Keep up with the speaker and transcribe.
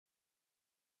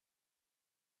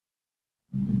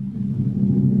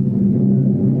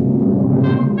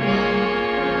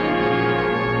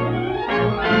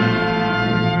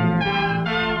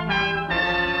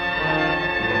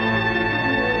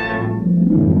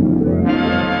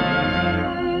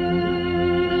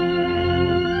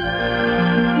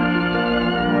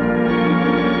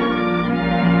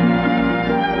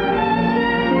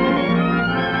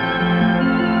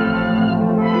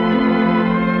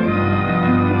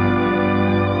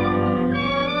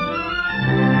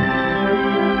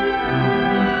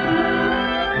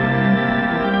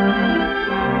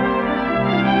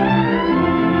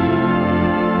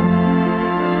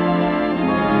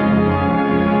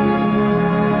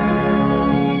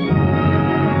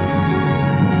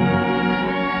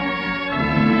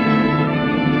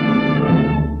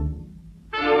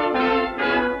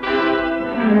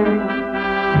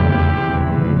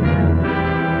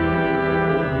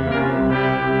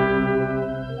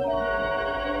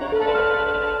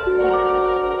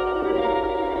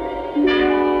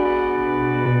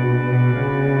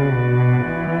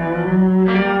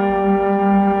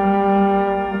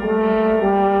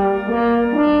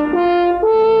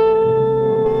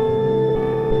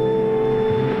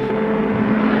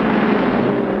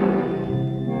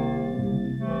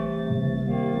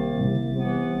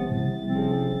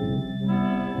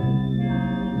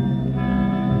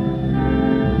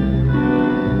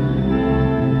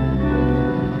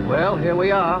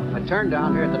Turn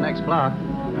down here at the next block.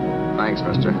 Thanks,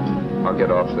 mister. I'll get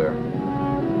off there.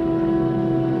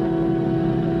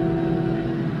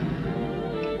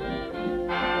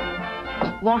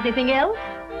 Want anything else?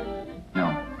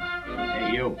 No.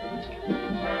 Hey, you.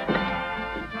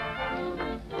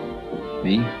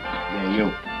 Me? Yeah,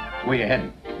 you. Where you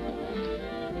heading?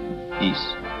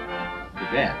 East. Too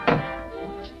bad.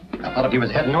 I thought if you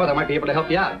was heading north, I might be able to help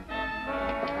you out.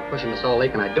 I'm pushing the Salt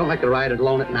Lake, and I don't like to ride it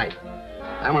alone at night.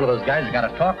 I'm one of those guys that got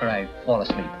to talk or I fall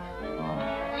asleep.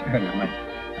 Oh. Sure, now, my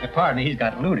partner, he's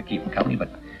got Lou to keep him company,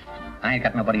 but I ain't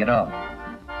got nobody at all.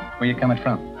 Where you coming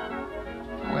from?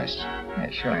 West. Yeah,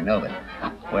 sure, I know that.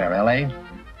 Where, L.A.?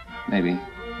 Maybe.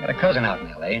 Got a cousin out in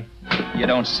L.A. You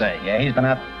don't say. Yeah, he's been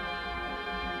out...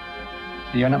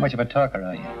 You're not much of a talker,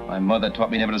 are you? My mother taught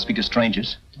me never to speak to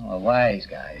strangers. Oh, a wise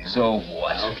guy. So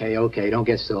what? Okay, don't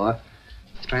get sore.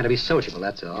 Just trying to be sociable,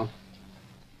 that's all.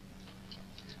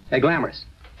 Hey, Glamorous.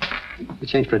 You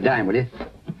change for a dime, will you?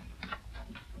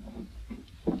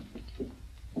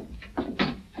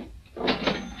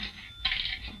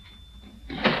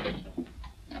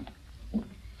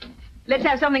 Let's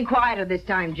have something quieter this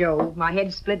time, Joe. My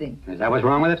head's splitting. Is that what's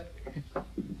wrong with it?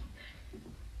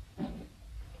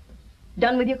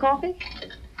 Done with your coffee?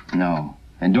 No.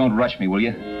 And don't rush me, will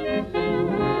you?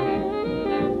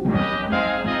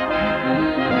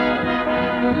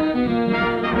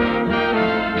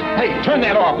 Hey, turn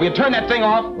that off. Will you turn that thing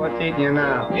off? What's eating you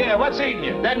now? Yeah, what's eating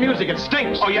you? That music, it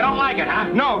stinks. Oh, you don't like it, huh?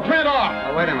 No, turn it off.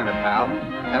 Oh, wait a minute, pal.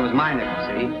 That was my nickel,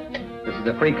 see? This is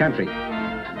a free country.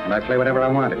 And I play whatever I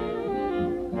wanted.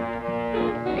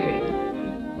 Okay.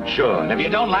 Sure, and if you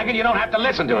don't like it, you don't have to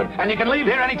listen to it. And you can leave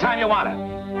here anytime you want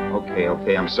to.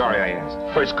 Okay, I'm sorry I asked.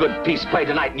 First good piece played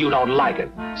tonight and you don't like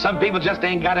it. Some people just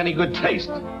ain't got any good taste.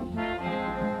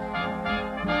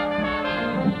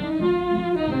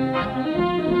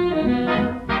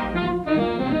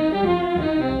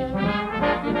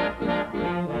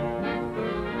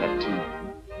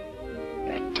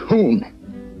 That tune.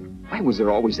 Why was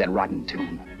there always that rotten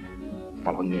tune?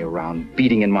 Following me around,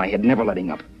 beating in my head, never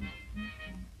letting up.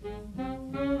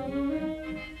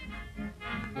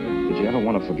 Did you ever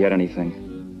want to forget anything?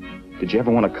 Did you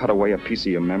ever want to cut away a piece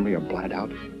of your memory or blot it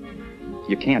out?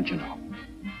 You can't, you know.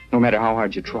 No matter how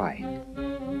hard you try.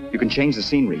 You can change the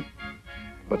scenery.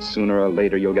 But sooner or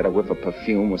later, you'll get a whiff of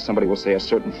perfume where somebody will say a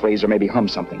certain phrase or maybe hum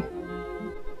something.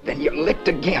 Then you're licked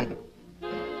again.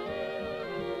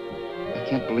 I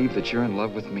can't believe that you're in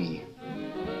love with me.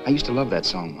 I used to love that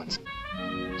song once.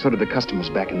 So did the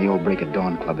customers back in the old Break of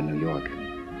Dawn club in New York.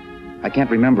 I can't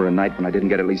remember a night when I didn't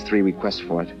get at least 3 requests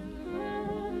for it.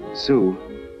 Sue,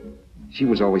 she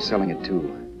was always selling it too.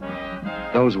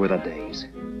 Those were the days.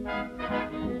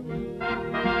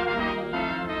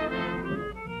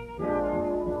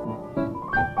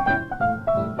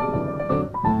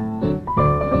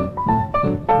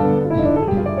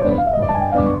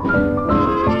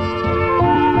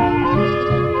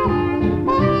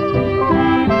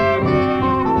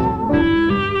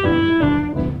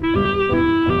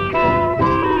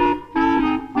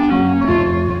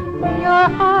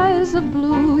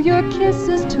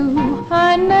 Kisses too,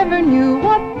 I never knew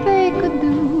what they could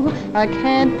do. I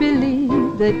can't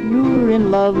believe that you're in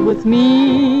love with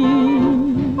me.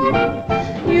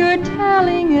 You're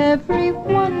telling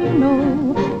everyone you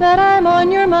know that I'm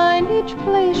on your mind each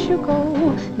place you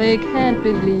go. They can't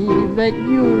believe that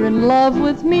you're in love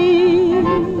with me.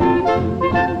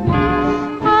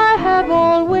 I have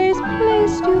always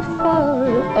placed you far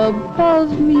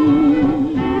above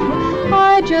me.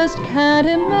 I just can't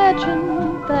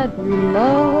imagine that you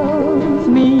love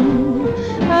me.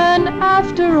 And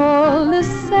after all is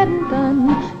said and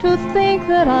done, to think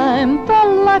that I'm the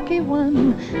lucky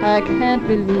one, I can't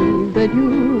believe that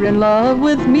you're in love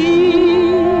with me.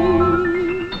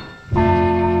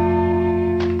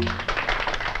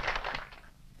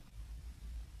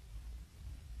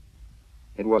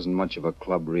 It wasn't much of a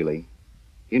club, really.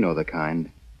 You know the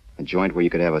kind. A joint where you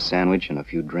could have a sandwich and a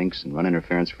few drinks and run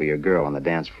interference for your girl on the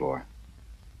dance floor.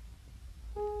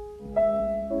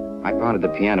 I pounded the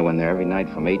piano in there every night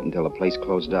from 8 until the place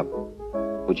closed up,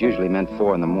 which usually meant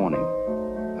 4 in the morning.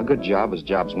 A good job as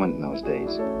jobs went in those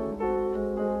days.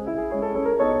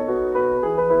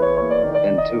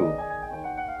 Then, too,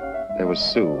 there was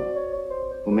Sue,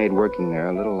 who made working there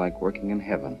a little like working in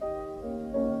heaven.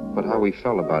 But how we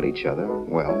felt about each other,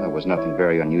 well, there was nothing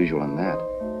very unusual in that.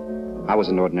 I was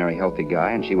an ordinary healthy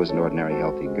guy, and she was an ordinary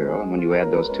healthy girl, and when you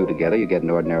add those two together, you get an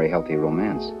ordinary healthy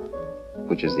romance,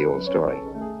 which is the old story.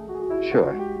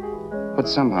 Sure, but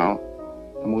somehow,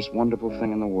 the most wonderful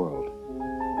thing in the world.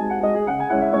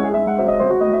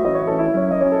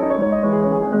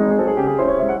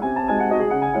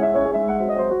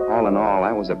 All in all,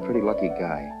 I was a pretty lucky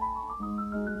guy.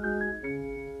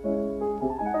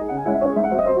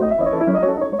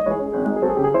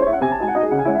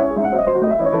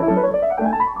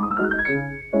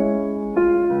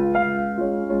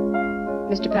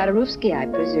 Mr. Paderewski, I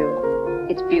presume.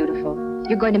 It's beautiful.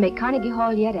 You're going to make Carnegie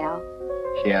Hall yet, Al?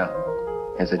 Yeah,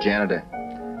 as a janitor.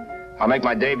 I'll make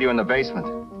my debut in the basement.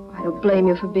 I don't blame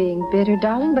you for being bitter,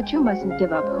 darling, but you mustn't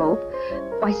give up hope.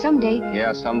 Why, someday...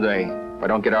 Yeah, someday. If I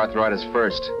don't get arthritis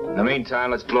first. In the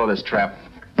meantime, let's blow this trap.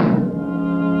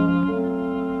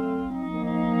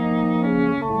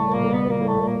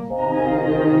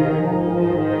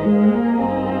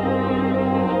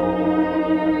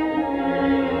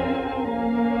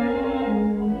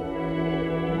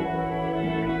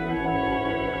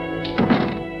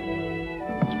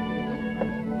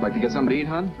 Like to get something to eat,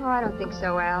 hon? Oh, I don't think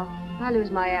so, Al. I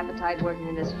lose my appetite working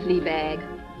in this flea bag.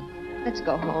 Let's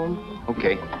go home.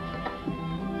 Okay.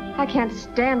 I can't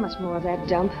stand much more of that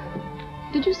dump.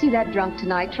 Did you see that drunk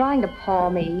tonight trying to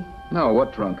paw me? No,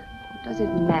 what drunk? Does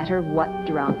it matter what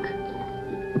drunk?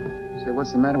 Say,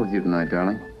 what's the matter with you tonight,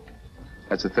 darling?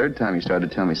 That's the third time you started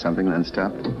to tell me something and then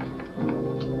stopped.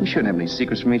 We shouldn't have any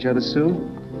secrets from each other, Sue.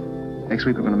 Next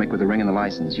week we're going to make with the ring and the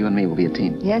license. You and me will be a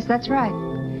team. Yes, that's right.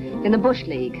 In the Bush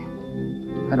League.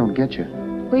 I don't get you.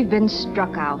 We've been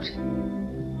struck out.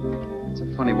 It's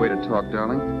a funny way to talk,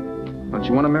 darling. Don't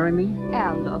you want to marry me?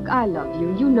 Al, look, I love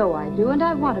you. You know I do, and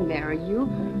I want to marry you.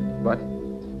 But?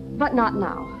 But not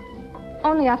now.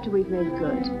 Only after we've made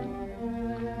good.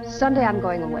 Sunday I'm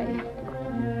going away.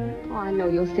 Oh, I know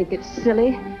you'll think it's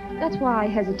silly. That's why I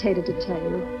hesitated to tell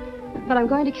you. But I'm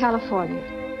going to California.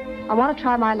 I want to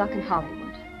try my luck in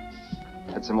Hollywood.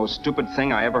 That's the most stupid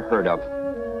thing I ever heard of.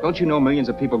 Don't you know millions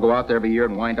of people go out there every year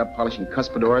and wind up polishing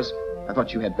cuspidors? I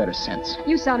thought you had better sense.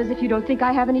 You sound as if you don't think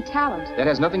I have any talent. That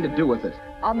has nothing to do with it.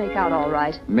 I'll make out all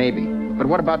right. Maybe. But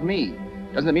what about me?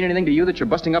 Doesn't it mean anything to you that you're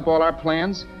busting up all our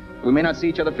plans? We may not see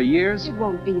each other for years? It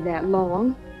won't be that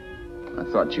long. I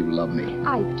thought you loved me.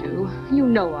 I do. You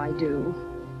know I do.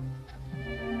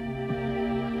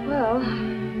 Well,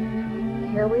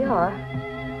 here we are.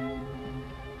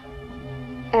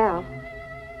 Al.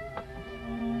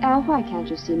 Al, why can't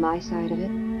you see my side of it?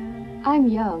 I'm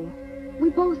young. We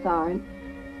both are,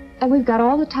 and we've got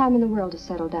all the time in the world to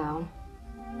settle down.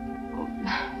 Oh,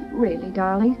 really,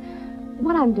 darling,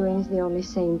 what I'm doing is the only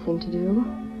sane thing to do.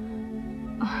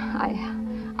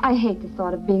 I hate the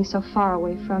thought of being so far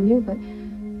away from you,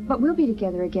 but we'll be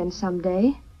together again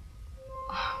someday.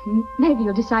 Maybe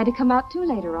you'll decide to come out too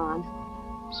later on.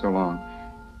 So long.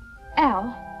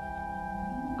 Al,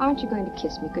 aren't you going to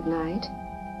kiss me goodnight?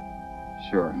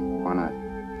 Sure, why not?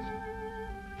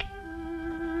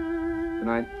 Good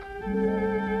night.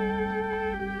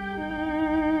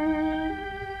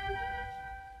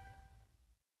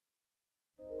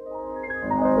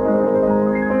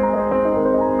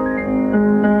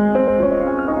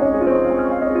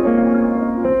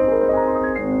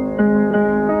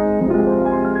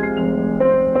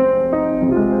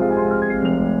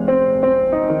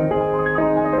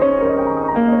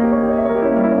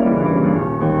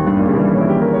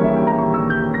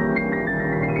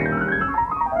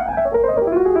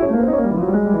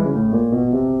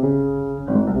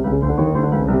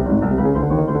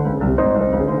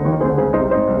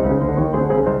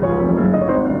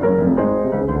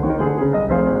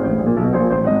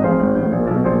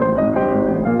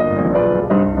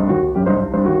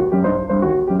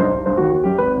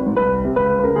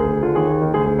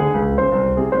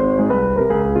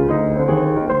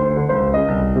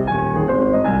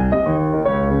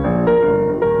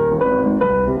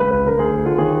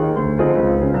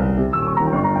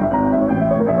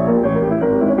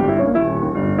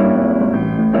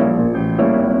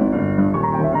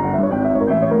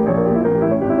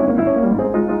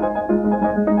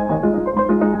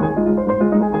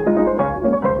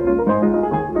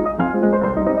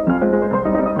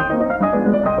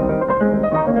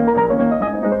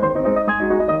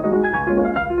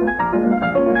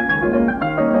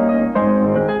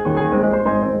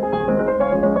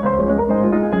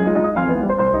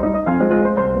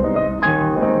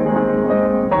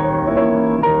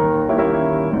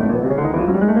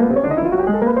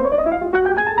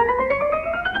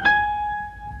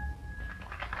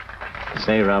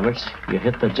 Roberts. You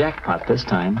hit the jackpot this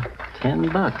time.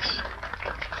 $10.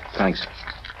 Thanks.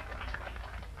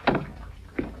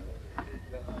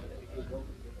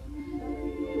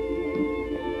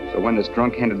 So when this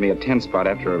drunk handed me a 10 spot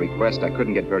after a request, I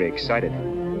couldn't get very excited.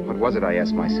 What was it, I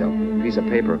asked myself? A piece of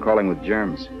paper crawling with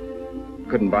germs.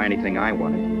 Couldn't buy anything I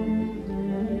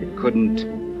wanted. It couldn't...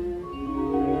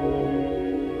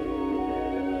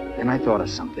 Then I thought of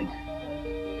something.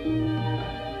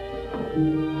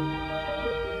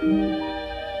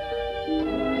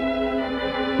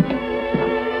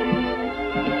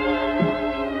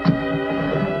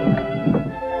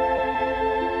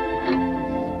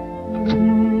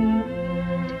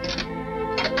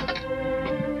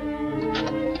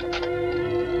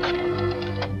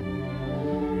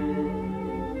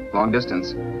 Long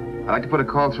distance. I'd like to put a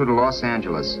call through to Los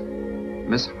Angeles.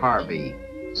 Miss Harvey.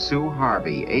 Sue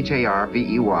Harvey,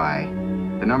 Harvey.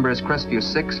 The number is Crestview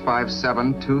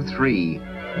 65723.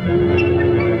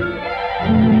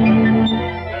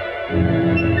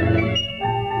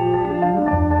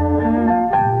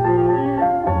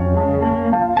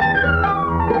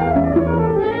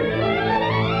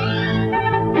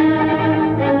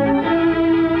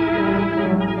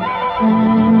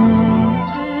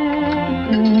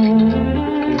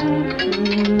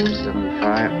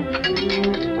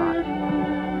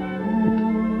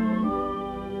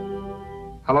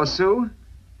 Hello, Sue?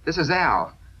 This is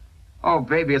Al. Oh,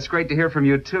 baby, it's great to hear from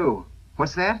you, too.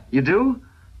 What's that? You do?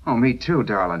 Oh, me too,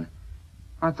 darling.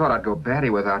 I thought I'd go batty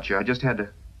without you. I just had to...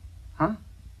 Huh?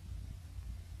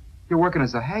 You're working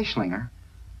as a hashlinger?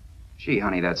 Gee,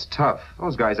 honey, that's tough.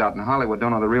 Those guys out in Hollywood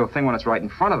don't know the real thing when it's right in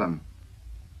front of them.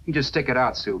 You just stick it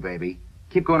out, Sue, baby.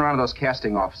 Keep going around to those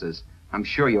casting offices. I'm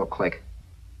sure you'll click.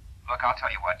 Look, I'll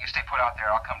tell you what. You stay put out there,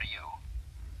 I'll come to you.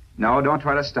 No, don't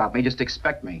try to stop me. Just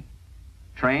expect me.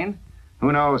 Train?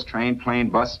 Who knows? Train, plane,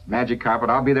 bus, magic carpet.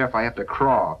 I'll be there if I have to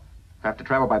crawl. If I have to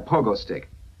travel by pogo stick.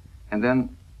 And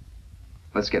then,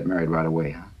 let's get married right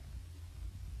away, huh?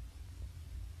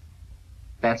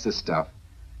 That's the stuff.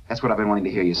 That's what I've been wanting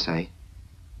to hear you say.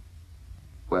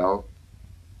 Well,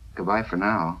 goodbye for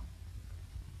now.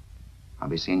 I'll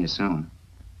be seeing you soon.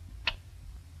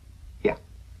 Yeah.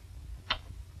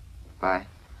 Bye.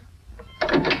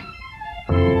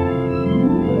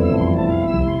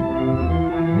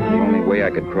 The way I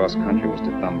could cross country was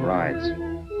to thumb rides.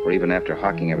 For even after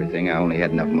hawking everything, I only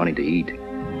had enough money to eat.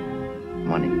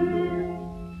 Money.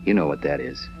 You know what that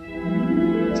is.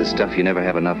 It's the stuff you never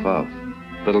have enough of.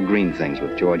 Little green things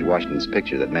with George Washington's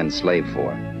picture that men slave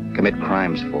for, commit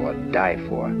crimes for, die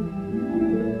for.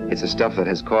 It's the stuff that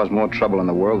has caused more trouble in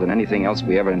the world than anything else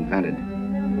we ever invented.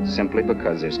 Simply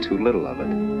because there's too little of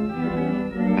it.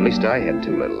 At least I had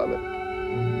too little of it.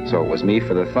 So it was me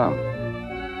for the thumb.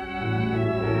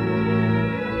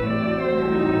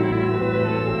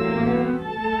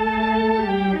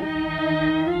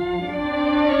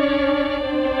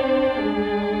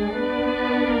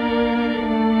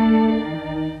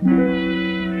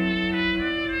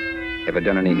 Ever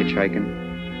done any hitchhiking?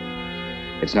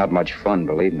 It's not much fun,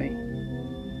 believe me.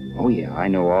 Oh, yeah, I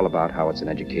know all about how it's an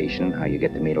education, how you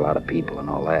get to meet a lot of people and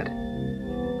all that.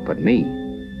 But me,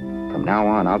 from now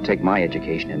on, I'll take my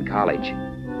education in college,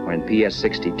 or in PS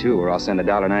 62, or I'll send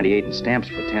 $1.98 in stamps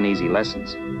for 10 easy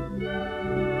lessons.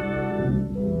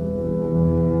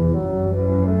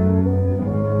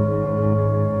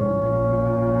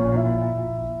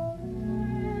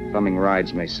 Thumbing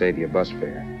rides may save you bus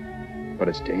fare, but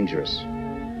it's dangerous.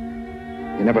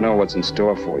 You never know what's in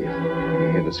store for you.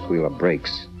 You hear the squeal of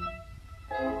brakes.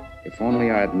 If only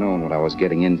I had known what I was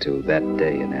getting into that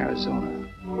day in Arizona.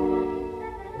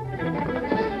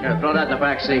 Here, throw that in the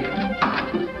back seat.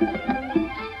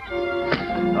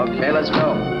 Okay, let's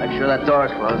go. Make sure that door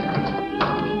is closed.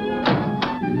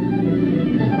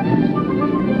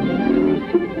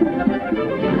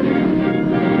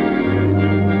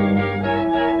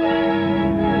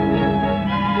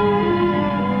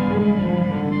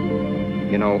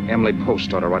 You know, Emily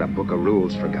Post ought to write a book of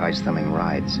rules for guys thumbing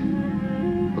rides.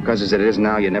 Because as it is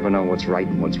now, you never know what's right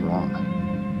and what's wrong.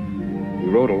 We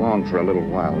rode along for a little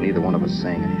while, neither one of us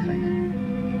saying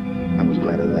anything. I was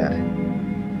glad of that.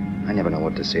 I never know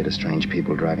what to say to strange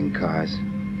people driving cars.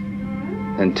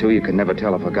 Then, too, you can never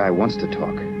tell if a guy wants to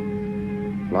talk.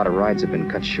 A lot of rides have been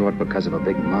cut short because of a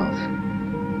big mouth.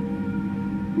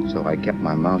 So I kept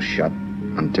my mouth shut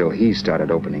until he started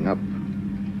opening up.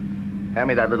 Hand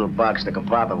me that little box, the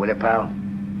compartment, will you, pal?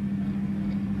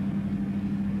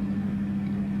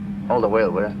 Hold the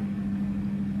wheel, will you?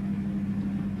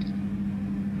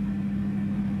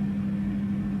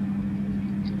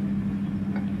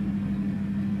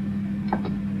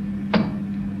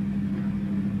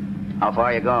 How far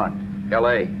are you going?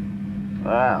 L.A.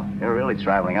 Well, you're really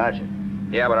traveling, aren't you?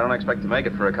 Yeah, but I don't expect to make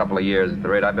it for a couple of years at the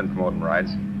rate I've been promoting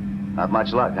rides. Not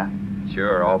much luck, huh?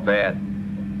 Sure, all bad.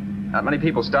 Not many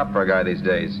people stop for a guy these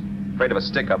days. Afraid of a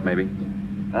stick-up, maybe.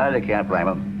 Well, you can't blame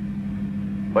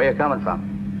them. Where you coming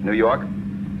from? New York?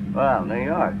 Well, New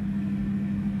York.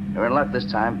 You're in luck this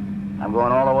time. I'm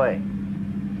going all the way.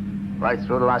 Right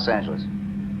through to Los Angeles.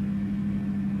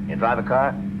 You drive a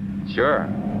car? Sure.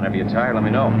 Whenever you're tired, let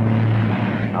me know.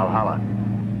 I'll holler.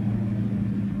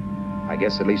 I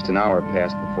guess at least an hour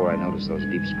passed before I noticed those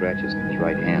deep scratches in his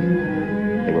right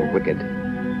hand. They were wicked.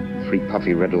 3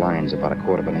 puffy red lines about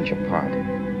 1/4 inch apart.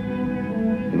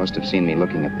 He must have seen me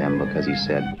looking at them because he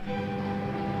said,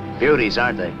 Beauties,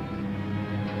 aren't they?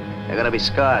 They're gonna be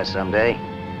scars someday.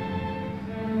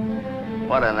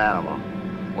 What an animal.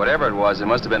 Whatever it was, it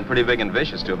must have been pretty big and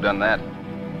vicious to have done that.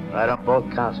 Right on both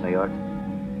counts, New York.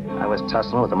 I was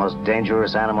tussling with the most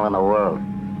dangerous animal in the world.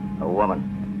 A woman.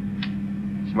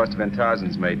 She must have been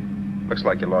Tarzan's mate. Looks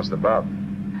like you lost the bob.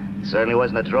 Certainly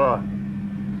wasn't a draw.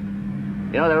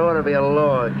 You know, there ought to be a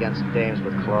law against dames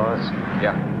with claws.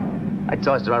 Yeah. I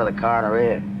tossed her out of the car in her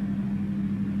ear.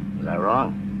 Was I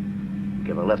wrong?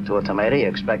 Give a lift to a tomato, you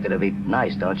expect her to be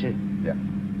nice, don't you? Yeah.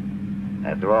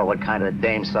 After all, what kind of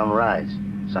dame some rides?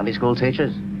 Sunday school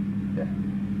teachers? Yeah.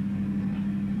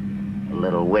 A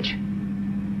little witch.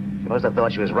 She must have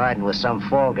thought she was riding with some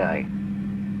fall guy.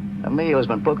 And me, who's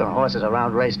been booking horses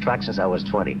around racetracks since I was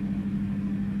 20.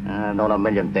 I've known a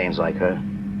million dames like her.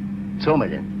 2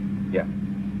 million. Yeah.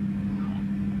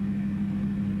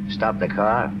 Stopped the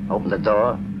car, opened the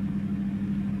door.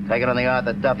 Take it on the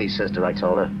Arthur Duffy sister, I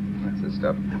told her. That's the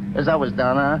stuff. As I was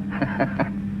done, huh?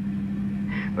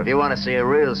 But if you want to see a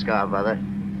real scar, brother,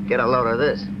 get a load of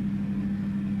this.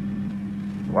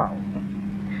 Wow.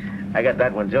 I got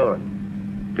that one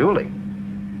dueling. Dueling?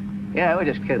 Yeah, we're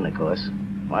just kidding, of course.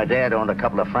 My dad owned a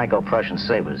couple of Franco-Prussian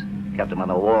sabers. Kept them on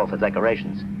the wall for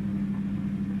decorations.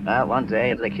 Well, one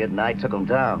day, the kid and I took them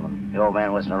down. When the old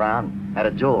man wasn't around, had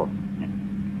a duel.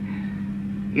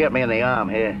 He got me in the arm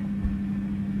here.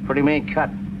 Pretty mean cut.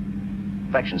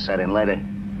 Infection set in later.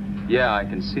 Yeah, I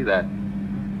can see that.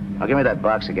 Now, give me that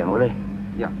box again, will you?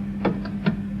 Yeah.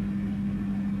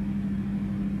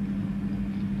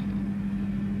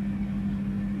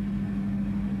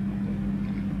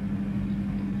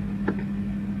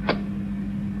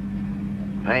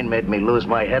 Pain made me lose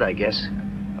my head, I guess.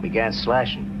 I began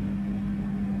slashing.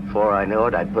 Before I knew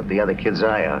it, I'd put the other kid's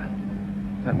eye out.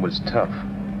 That was tough.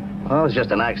 Well, it was just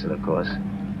an accident, of course.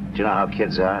 But you know how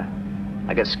kids are.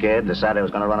 I got scared, decided I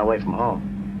was going to run away from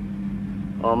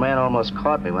home. Old man almost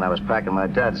caught me when I was packing my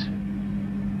duds.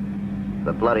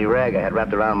 The bloody rag I had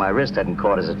wrapped around my wrist hadn't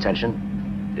caught his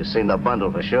attention. You've seen the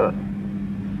bundle for sure.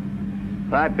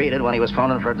 I beat it when he was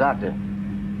phoning for a doctor.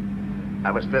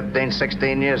 That was 15,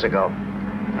 16 years ago.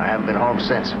 I haven't been home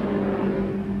since.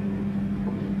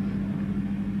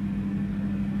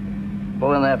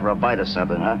 Pull in there for a bite or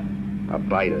something, huh? a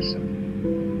bite or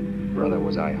something. Brother,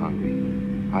 was I hungry.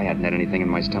 I hadn't had anything in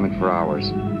my stomach for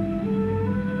hours.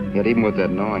 Yet even with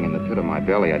that gnawing in the pit of my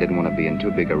belly, I didn't want to be in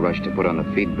too big a rush to put on the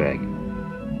feed bag.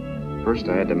 First,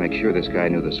 I had to make sure this guy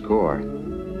knew the score.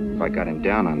 If I got him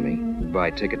down on me, I'd buy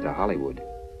a ticket to Hollywood.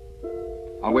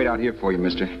 I'll wait out here for you,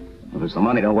 mister. Well, if it's the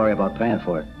money, don't worry about paying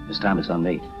for it. This time it's on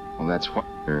me. Well, that's what...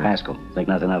 Haskell, think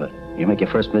nothing of it. You make your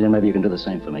first million, maybe you can do the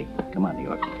same for me. Come on, New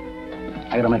York.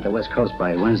 I gotta make the West Coast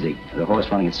by Wednesday. There's a horse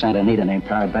running at Santa Anita named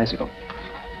Bicycle.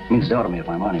 Means dough to me if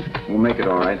I'm on him. We'll make it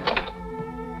all right.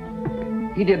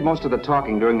 He did most of the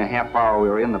talking during the half hour we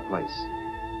were in the place.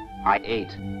 I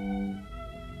ate.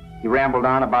 He rambled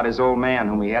on about his old man,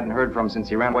 whom he hadn't heard from since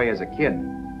he ran away as a kid.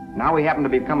 Now he happened to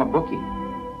become a bookie.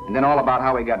 And then all about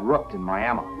how he got rooked in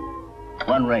Miami.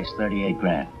 One race, 38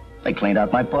 grand. They cleaned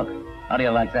out my book. How do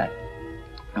you like that?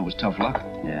 That was tough luck.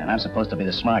 Yeah, and I'm supposed to be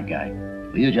the smart guy.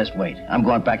 Well, you just wait. I'm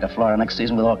going back to Florida next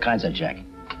season with all kinds of jack.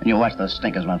 And you watch those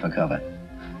stinkers run for cover.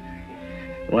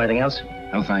 You want anything else?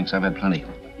 No, thanks. I've had plenty.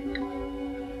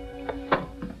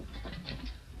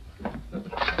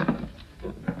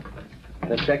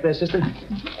 Got a check there, sister?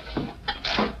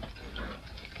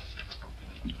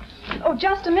 Oh,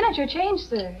 just a minute. Your change,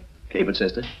 sir. Keep it,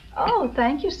 sister. Oh,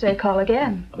 thank you, sir. Call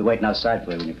again. I'll be waiting outside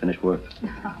for you when you finish work.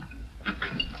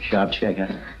 Sharp check, huh?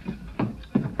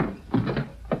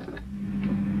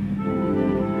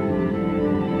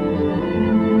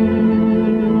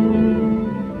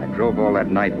 I drove all that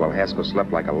night while Haskell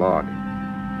slept like a log.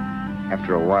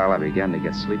 After a while, I began to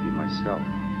get sleepy myself.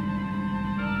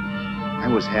 I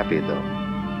was happy, though.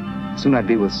 Soon I'd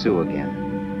be with Sue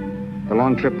again. The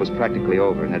long trip was practically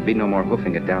over, and there'd be no more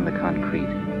hoofing it down the concrete.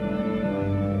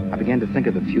 I began to think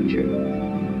of the future,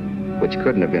 which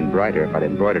couldn't have been brighter if I'd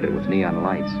embroidered it with neon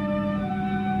lights.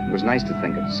 It was nice to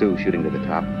think of Sue shooting to the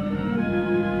top.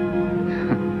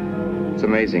 It's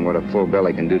amazing what a full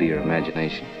belly can do to your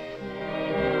imagination.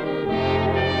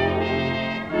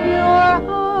 Your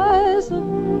eyes of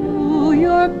blue,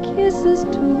 your kisses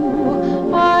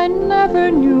too, I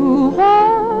never knew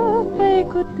what they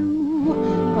could do.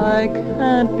 I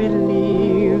can't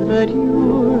believe that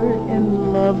you're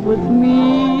in love with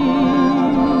me.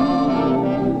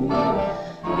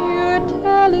 You're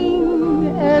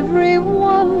telling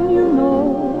everyone you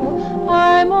know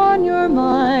I'm on your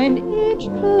mind each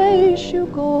place you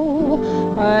go.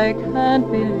 I can't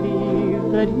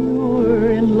believe that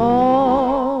you're in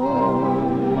love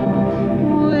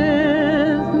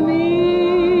with me.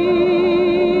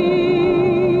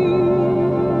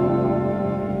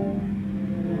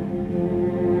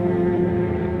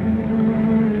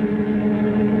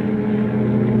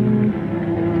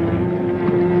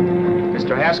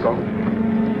 Mr. Haskell?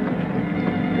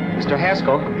 Mr.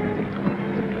 Haskell?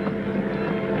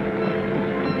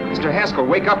 Mr. Haskell,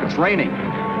 wake up, it's raining.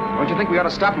 Don't you think we ought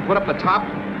to stop and put up the top?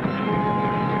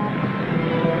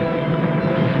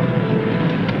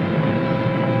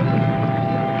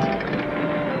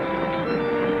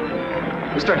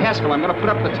 Mr. Haskell, I'm gonna put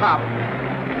up the top.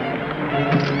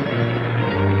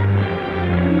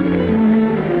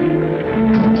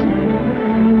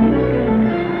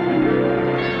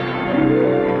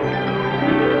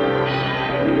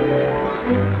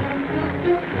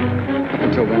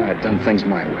 Until then, I'd done things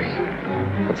my way.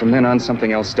 But from then on,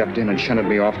 something else stepped in and shunted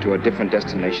me off to a different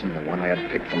destination than the one I had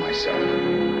picked for myself.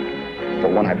 For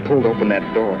when I pulled open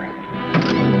that door...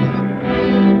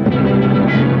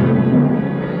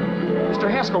 Mr.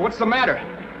 Haskell, what's the matter?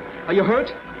 Are you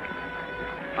hurt?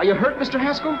 Are you hurt, Mr.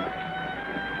 Haskell?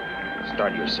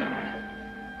 Start your sermon.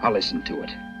 I'll listen to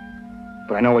it.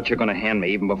 But I know what you're going to hand me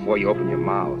even before you open your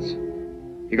mouths.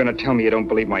 You're going to tell me you don't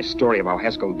believe my story of how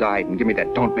Haskell died and give me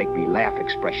that don't make me laugh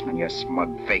expression on your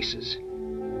smug faces.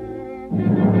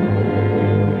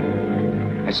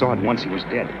 I saw at once he was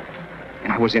dead,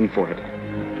 and I was in for it.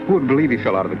 Who would believe he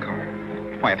fell out of the car?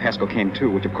 Why, if Haskell came too,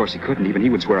 which of course he couldn't, even he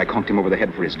would swear I conked him over the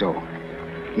head for his dough.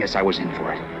 Yes, I was in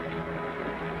for it.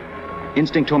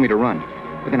 Instinct told me to run,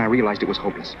 but then I realized it was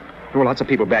hopeless. There were lots of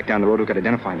people back down the road who could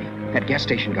identify me. That gas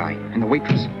station guy and the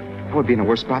waitress. I would be in a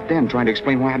worse spot then, trying to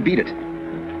explain why I beat it.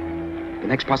 The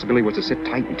next possibility was to sit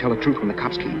tight and tell the truth when the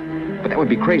cops came. But that would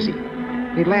be crazy.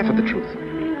 They'd laugh at the truth.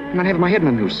 And I'd have my head in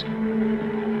a noose.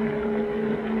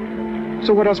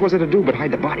 So what else was there to do but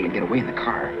hide the body and get away in the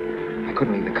car? I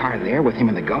couldn't leave the car there with him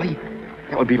in the gully.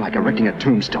 That would be like erecting a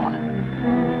tombstone.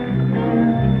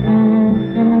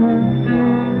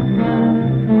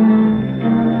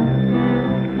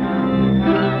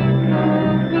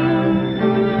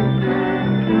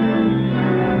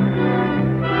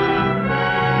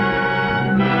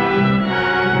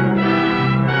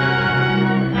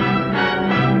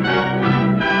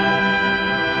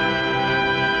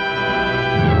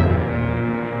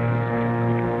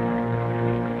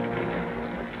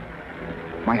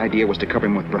 My idea was to cover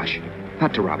him with brush,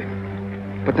 not to rob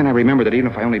him. But then I remembered that even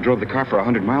if I only drove the car for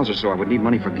 100 miles or so, I would need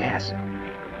money for gas.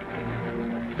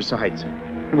 Besides,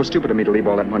 it was stupid of me to leave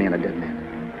all that money on a dead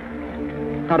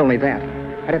man. Not only that,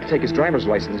 I'd have to take his driver's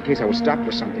license in case I was stopped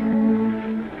for something.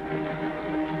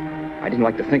 I didn't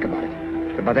like to think about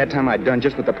it, but by that time I'd done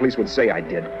just what the police would say I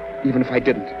did, even if I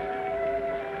didn't.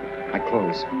 My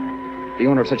clothes. The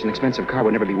owner of such an expensive car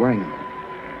would never be wearing them.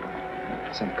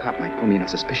 Some cop might pull me in on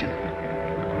suspicion.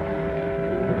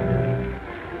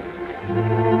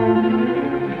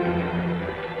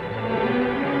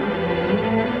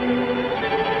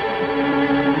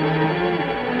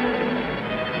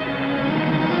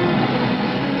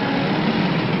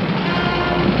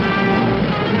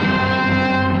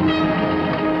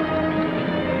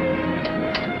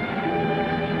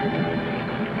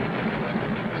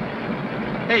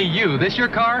 Hey, you, this your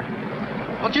car?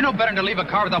 Don't you know better than to leave a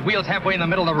car with the wheels halfway in the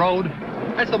middle of the road?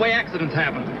 That's the way accidents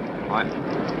happen.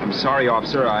 I'm sorry,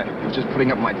 officer. I was just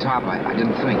putting up my top. I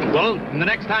didn't think. Well, the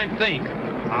next time, think.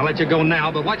 I'll let you go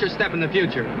now, but watch your step in the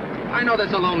future. I know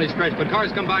that's a lonely stretch, but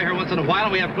cars come by here once in a while,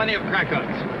 and we have plenty of crack-ups.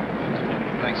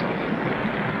 Thanks, officer.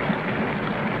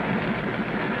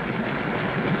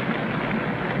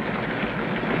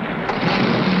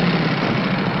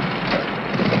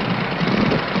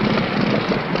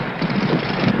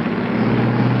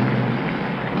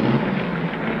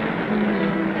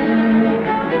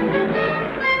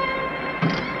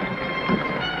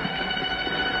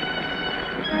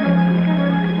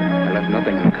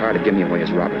 To give me away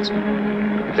as Roberts.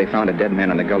 If they found a dead man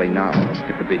in the gully now,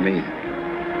 it would be me.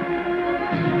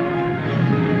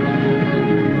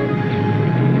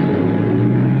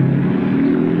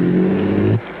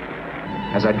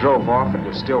 As I drove off, it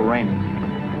was still raining,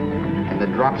 and the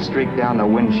drops streaked down the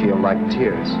windshield like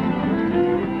tears.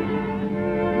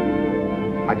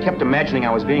 I kept imagining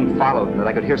I was being followed and that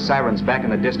I could hear sirens back in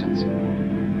the distance.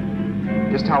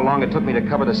 Just how long it took me to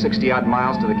cover the 60-odd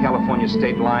miles to the California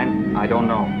state line, I don't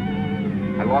know.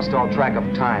 I lost all track of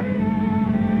time.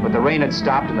 But the rain had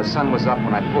stopped and the sun was up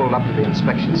when I pulled up to the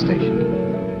inspection station.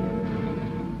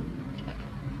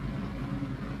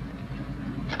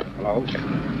 Hello?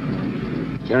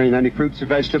 Carrying any fruits or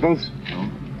vegetables? No.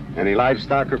 Any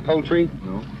livestock or poultry?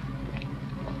 No.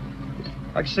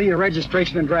 I'd like to see your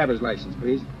registration and driver's license,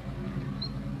 please.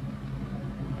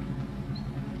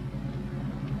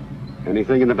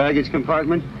 Anything in the baggage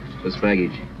compartment? Just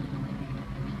baggage.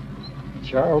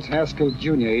 Charles Haskell,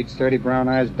 Jr., age 30, brown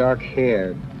eyes, dark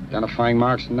hair. Identifying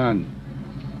marks, none.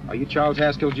 Are you Charles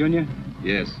Haskell, Jr.?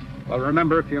 Yes. Well,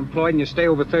 remember, if you're employed and you stay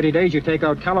over 30 days, you take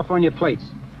out California plates.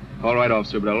 All right,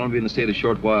 officer, but I'll only be in the state a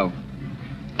short while.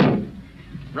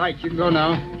 Right, you can go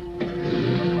now.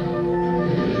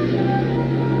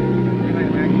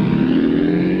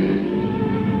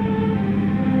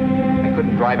 I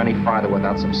couldn't drive any farther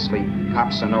without some sleep.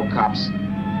 Cops or no cops,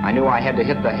 I knew I had to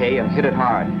hit the hay and hit it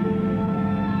hard.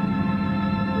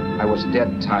 I was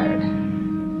dead tired.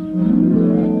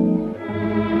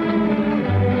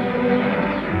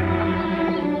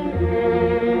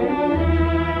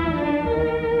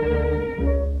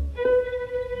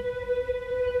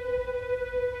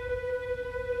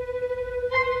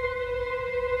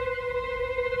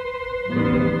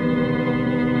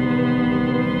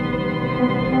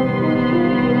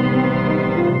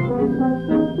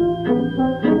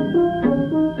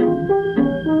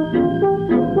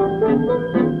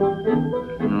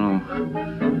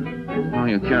 No,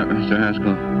 you can't, Mr.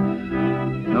 Haskell.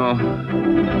 No.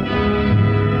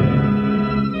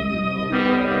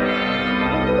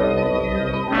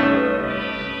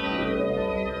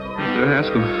 Mr.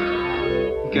 Haskell,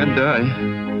 you can't die.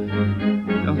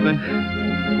 Don't think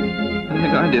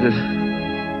I did it.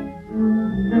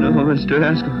 No, Mr.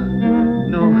 Haskell.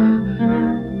 No. No.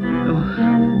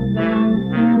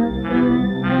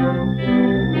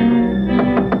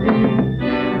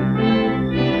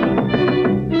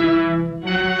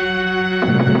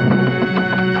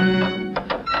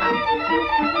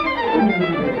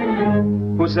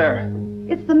 Who's there?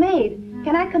 It's the maid.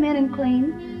 Can I come in and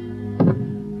clean?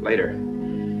 Later.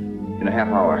 In a half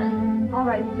hour. All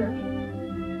right, sir.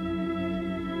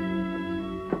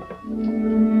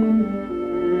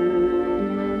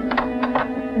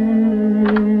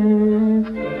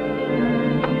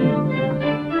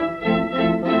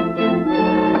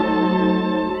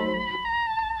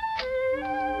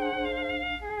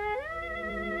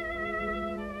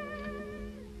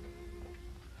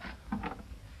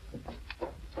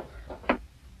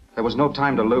 There was no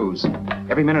time to lose.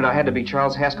 Every minute I had to be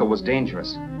Charles Haskell was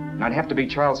dangerous. And I'd have to be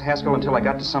Charles Haskell until I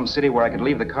got to some city where I could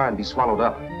leave the car and be swallowed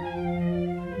up.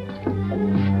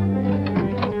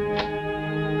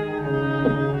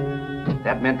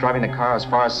 That meant driving the car as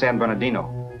far as San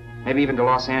Bernardino, maybe even to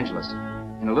Los Angeles.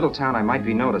 In a little town I might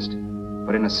be noticed,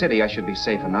 but in a city I should be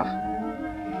safe enough.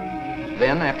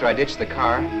 Then, after I ditched the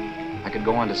car, I could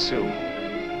go on to Sue.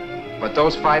 But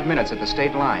those 5 minutes at the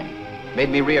state line made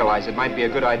me realize it might be a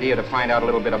good idea to find out a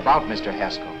little bit about Mr.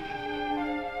 Haskell.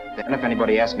 Then if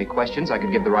anybody asked me questions, I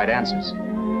could give the right answers.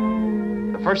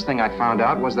 The first thing I found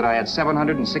out was that I had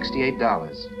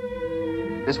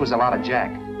 $768. This was a lot of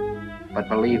jack, but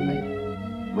believe me,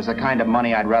 it was the kind of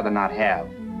money I'd rather not have.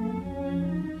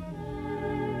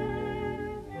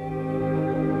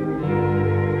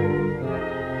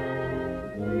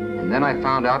 And then I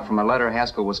found out from a letter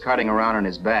Haskell was carting around in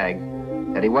his bag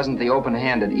that he wasn't the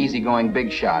open-handed, easygoing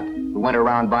big shot who went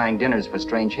around buying dinners for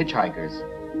strange hitchhikers.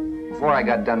 Before I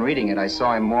got done reading it, I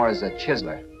saw him more as a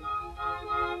chiseler.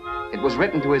 It was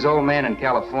written to his old man in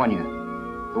California,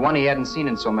 the one he hadn't seen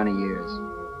in so many years.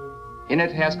 In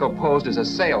it, Haskell posed as a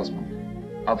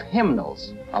salesman of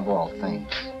hymnals, of all things.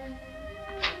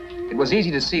 It was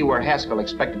easy to see where Haskell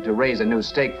expected to raise a new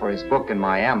stake for his book in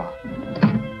Miami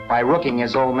by rooking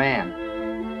his old man.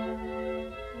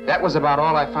 That was about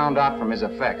all I found out from his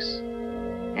effects,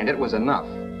 and it was enough.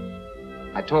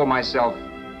 I told myself,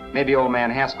 maybe old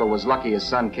man Haskell was lucky his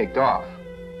son kicked off.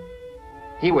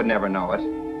 He would never know it,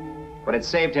 but it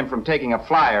saved him from taking a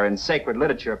flyer in Sacred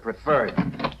Literature Preferred.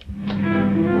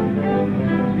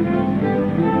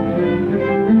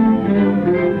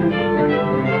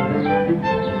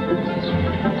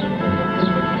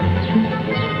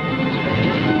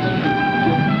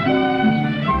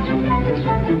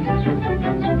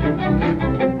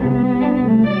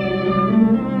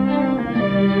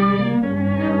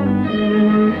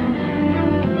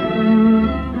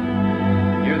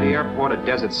 crowded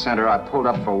desert center, I pulled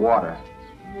up for water.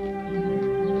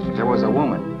 There was a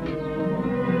woman.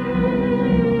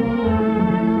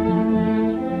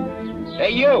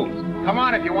 Hey, you! Come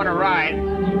on if you want to ride.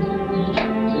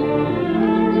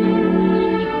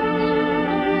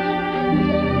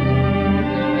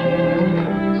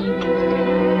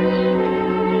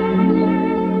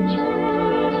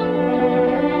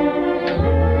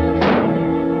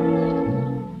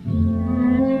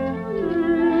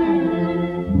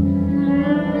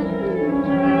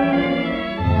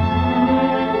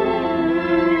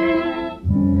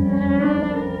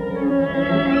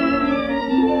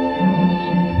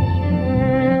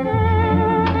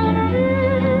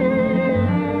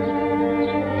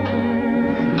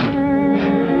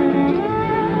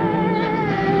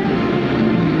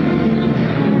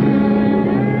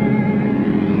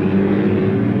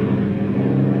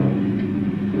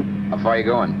 How far are you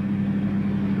going?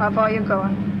 How far are you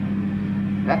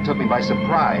going? That took me by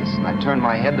surprise, and I turned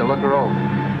my head to look her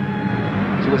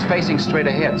over. She was facing straight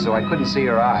ahead, so I couldn't see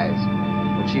her eyes.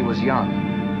 But she was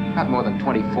young, not more than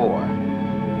 24.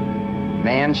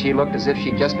 Man, she looked as if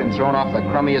she'd just been thrown off the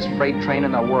crummiest freight train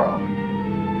in the world.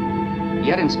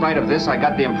 Yet, in spite of this, I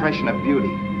got the impression of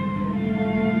beauty.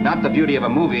 Not the beauty of a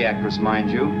movie actress,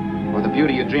 mind you, or the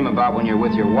beauty you dream about when you're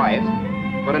with your wife,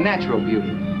 but a natural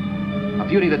beauty. A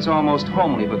beauty that's almost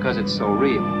homely because it's so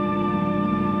real.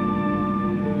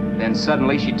 Then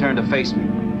suddenly she turned to face me.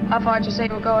 How far did you say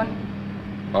you were going?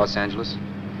 Los Angeles?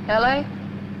 L.A.?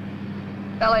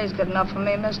 L.A.'s good enough for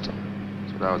me, mister.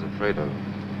 That's what I was afraid of.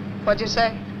 What'd you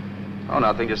say? Oh,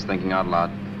 nothing, just thinking out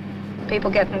loud. People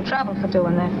get in trouble for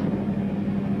doing that.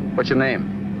 What's your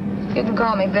name? You can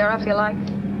call me Vera if you like.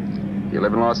 You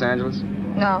live in Los Angeles?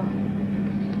 No.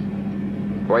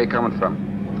 Where are you coming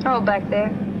from? Oh, back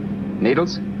there.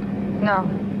 Needles? No.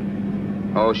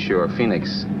 Oh, sure,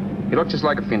 Phoenix. You look just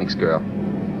like a Phoenix girl.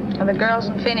 Are the girls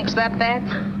in Phoenix that bad?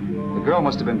 The girl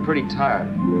must have been pretty tired,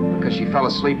 because she fell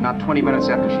asleep not 20 minutes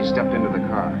after she stepped into the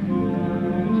car.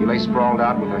 She lay sprawled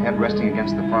out with her head resting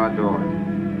against the far door,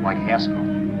 like Haskell.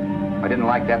 I didn't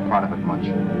like that part of it much,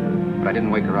 but I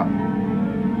didn't wake her up.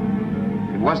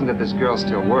 It wasn't that this girl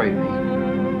still worried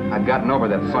me. I'd gotten over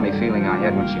that funny feeling I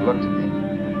had when she looked at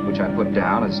me, which I put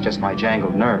down as just my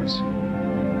jangled nerves.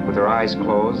 With her eyes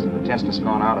closed and the tenseness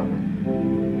gone out of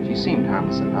her, she seemed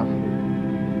harmless enough.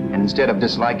 And instead of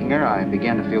disliking her, I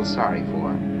began to feel sorry for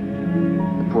her.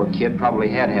 The poor kid probably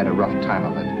had had a rough time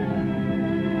of it.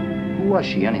 Who was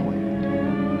she, anyway?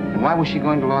 And why was she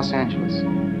going to Los Angeles?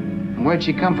 And where'd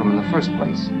she come from in the first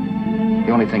place?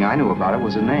 The only thing I knew about her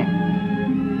was her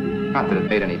name. Not that it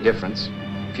made any difference.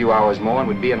 A few hours more and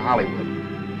we'd be in Hollywood.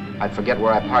 I'd forget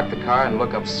where I parked the car and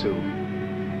look up Sue.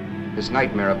 This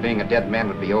nightmare of being a dead man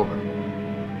would be over.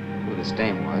 Who this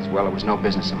dame was, well, it was no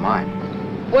business of mine.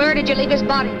 Where did you leave his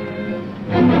body?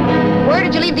 Where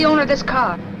did you leave the owner of this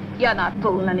car? You're not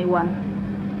fooling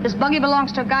anyone. This buggy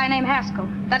belongs to a guy named Haskell.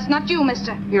 That's not you,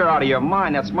 mister. You're out of your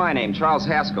mind. That's my name, Charles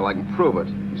Haskell. I can prove it.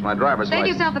 It's my driver's Save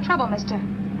license. yourself the trouble, mister.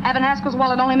 Having Haskell's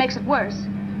wallet only makes it worse.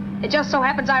 It just so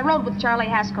happens I rode with Charlie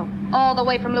Haskell, all the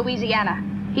way from Louisiana.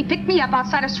 He picked me up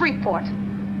outside of Shreveport.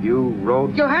 You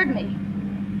rode? You heard me.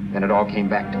 Then it all came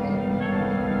back to me.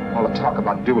 All the talk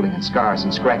about dueling and scars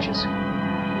and scratches.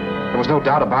 There was no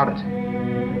doubt about it.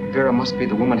 Vera must be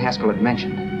the woman Haskell had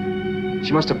mentioned.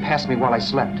 She must have passed me while I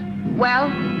slept.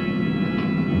 Well,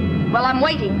 I'm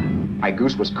waiting. My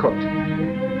goose was cooked.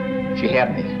 She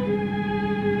had me.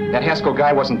 That Haskell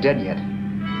guy wasn't dead yet.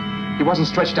 He wasn't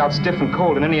stretched out stiff and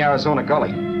cold in any Arizona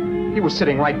gully. He was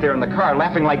sitting right there in the car,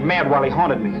 laughing like mad while he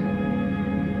haunted me.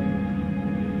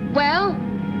 Well?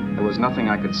 There was nothing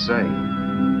I could say.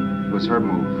 It was her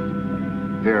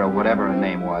move. Vera, whatever her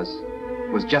name was,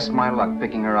 it was just my luck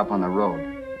picking her up on the road.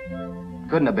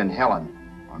 Couldn't have been Helen,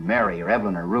 or Mary, or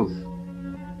Evelyn, or Ruth.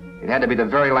 It had to be the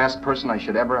very last person I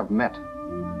should ever have met.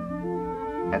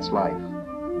 That's life.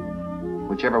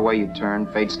 Whichever way you turn,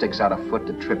 fate sticks out a foot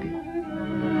to trip you.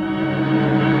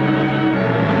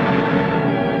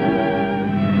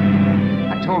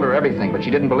 I told her everything, but she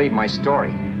didn't believe my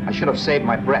story. I should have saved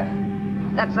my breath.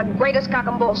 That's the greatest cock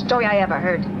and bull story I ever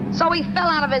heard. So he fell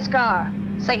out of his car.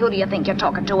 Say, who do you think you're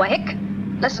talking to, a hick?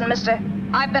 Listen, mister,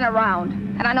 I've been around,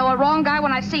 and I know a wrong guy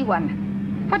when I see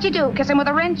one. What'd you do, kiss him with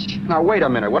a wrench? Now, wait a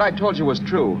minute. What I told you was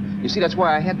true. You see, that's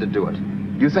why I had to do it.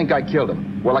 You think I killed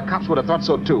him. Well, the cops would have thought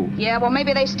so, too. Yeah, well,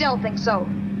 maybe they still think so.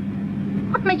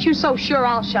 What makes you so sure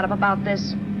I'll shut up about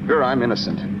this? Sure, I'm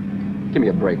innocent. Give me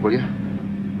a break, will you?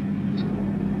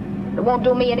 It won't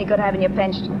do me any good having you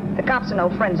pinched. The cops are no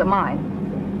friends of mine.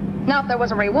 Now, if there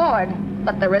was a reward,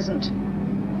 but there isn't.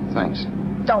 Thanks.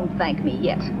 Don't thank me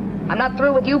yet. I'm not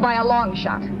through with you by a long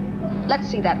shot. Let's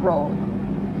see that roll.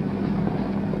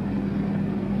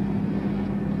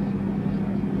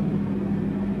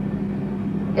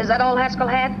 Is that all Haskell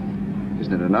had?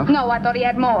 Isn't it enough? No, I thought he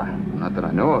had more. Not that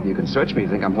I know of. You can search me. You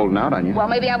think I'm holding out on you? Well,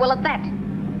 maybe I will at that.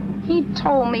 He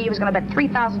told me he was going to bet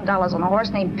 $3,000 on a horse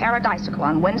named Paradisical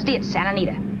on Wednesday at Santa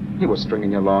Anita. He was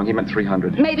stringing you along. He meant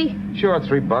 300. Maybe. Sure,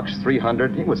 $3,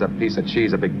 300. He was a piece of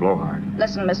cheese, a big blowhard.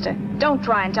 Listen, mister, don't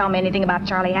try and tell me anything about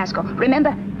Charlie Haskell.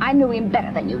 Remember, I knew him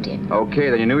better than you did. Okay,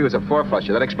 then you knew he was a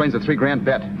four-flusher. That explains the $3,000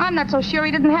 bet. I'm not so sure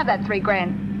he didn't have that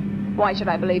 $3,000. Why should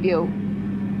I believe you?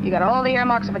 You got all the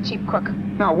earmarks of a cheap crook.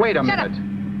 Now, wait a minute. Shut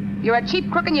up. You're a cheap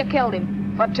crook and you killed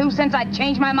him. For 2 cents, I'd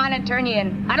change my mind and turn you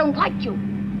in. I don't like you.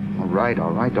 All right.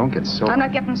 Don't get sore. I'm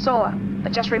not getting sore.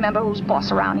 But just remember who's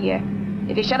boss around here.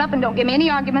 If you shut up and don't give me any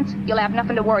arguments, you'll have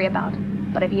nothing to worry about.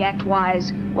 But if you act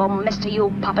wise, well, mister,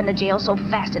 you'll pop into jail so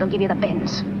fast it'll give you the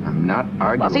bends. I'm not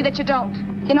arguing. Well, see that you don't.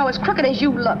 You know, as crooked as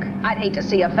you look, I'd hate to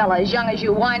see a fella as young as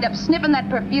you wind up sniffing that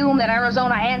perfume that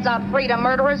Arizona hands out free to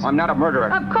murderers. I'm not a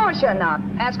murderer. Of course you're not.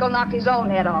 Haskell knocked his own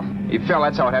head off. He fell,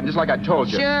 that's how it happened, just like I told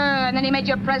you. Sure, and then he made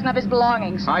you a present of his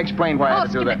belongings. I explained why I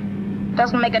had to do that. It.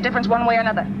 Doesn't make a difference one way or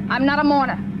another. I'm not a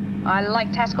mourner. I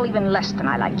liked Haskell even less than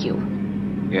I like you.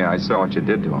 Yeah, I saw what you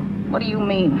did to him. What do you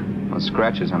mean? Well,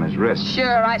 scratches on his wrist.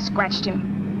 Sure, I scratched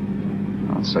him.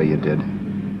 I'll say you did.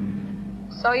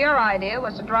 So your idea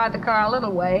was to drive the car a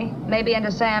little way, maybe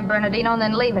into San Bernardino, and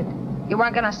then leave it. You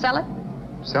weren't going to sell it?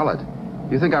 Sell it?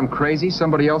 You think I'm crazy?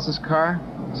 Somebody else's car?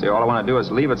 See, all I want to do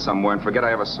is leave it somewhere and forget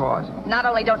I ever saw it. Not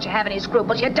only don't you have any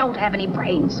scruples, you don't have any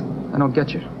brains. I don't get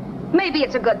you. Maybe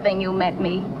it's a good thing you met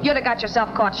me. You'd have got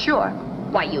yourself caught, sure.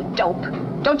 Why, you dope.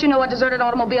 Don't you know a deserted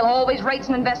automobile always rates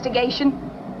an investigation?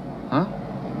 Huh?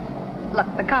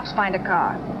 Look, the cops find a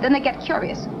car. Then they get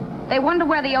curious. They wonder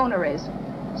where the owner is.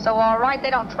 So, all right, they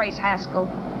don't trace Haskell.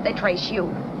 They trace you.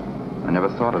 I never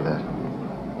thought of that.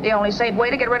 The only safe way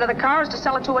to get rid of the car is to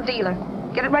sell it to a dealer.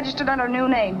 Get it registered under a new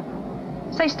name.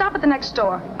 Say, stop at the next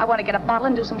store. I want to get a bottle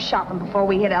and do some shopping before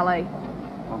we hit L.A.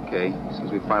 Okay. As soon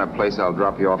as we find a place, I'll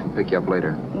drop you off and pick you up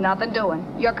later. Nothing doing.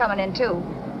 You're coming in, too.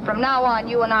 From now on,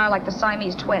 you and I are like the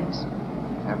Siamese twins.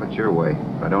 Have it your way,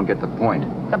 but I don't get the point.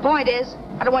 The point is,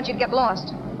 I don't want you to get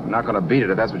lost. I'm not going to beat it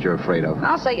if that's what you're afraid of.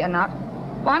 I'll say you're not.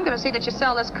 Well, I'm going to see that you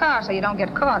sell this car so you don't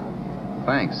get caught.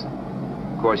 Thanks.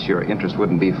 Of course, your interest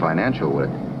wouldn't be financial, would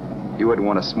it? You wouldn't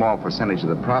want a small percentage of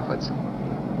the profits.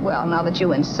 Well, now that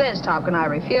you insist, how can I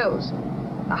refuse?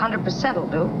 100% will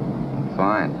do.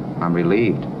 Fine. I'm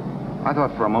relieved. I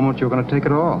thought for a moment you were going to take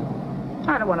it all.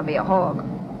 I don't want to be a hog.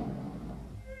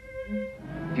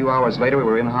 A few hours later, we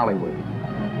were in Hollywood.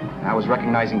 I was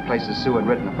recognizing places Sue had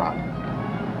written about.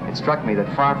 It struck me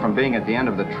that far from being at the end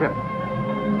of the trip,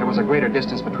 there was a greater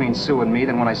distance between Sue and me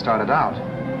than when I started out.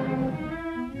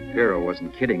 Vera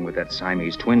wasn't kidding with that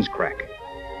Siamese twins crack.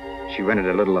 She rented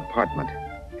a little apartment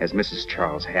as Mrs.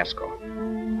 Charles Haskell.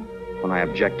 When I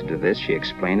objected to this, she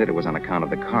explained that it was on account of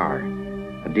the car.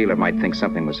 A dealer might think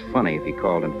something was funny if he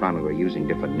called and found we were using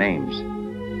different names.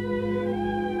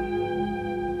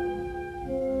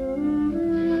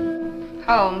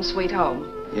 Home, sweet home.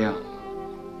 Yeah.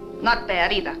 Not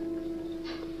bad either.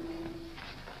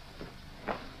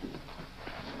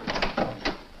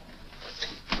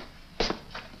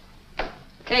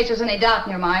 In case there's any doubt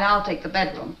in your mind, I'll take the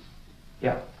bedroom.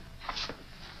 Yeah.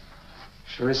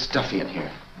 Sure is stuffy in here.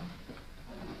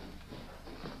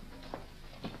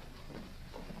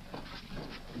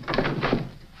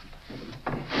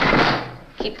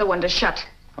 Keep the window shut.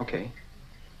 Okay.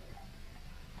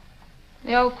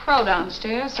 The old crow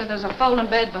downstairs said there's a folding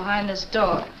bed behind this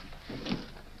door.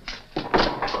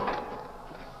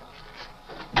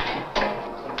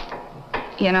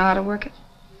 You know how to work it?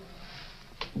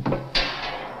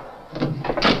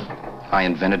 I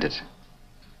invented it.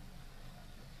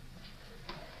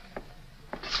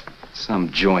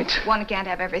 Some joint. One can't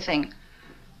have everything.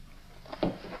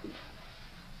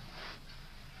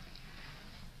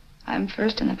 I'm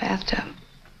first in the bathtub.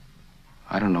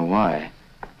 I don't know why,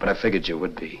 but I figured you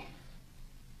would be.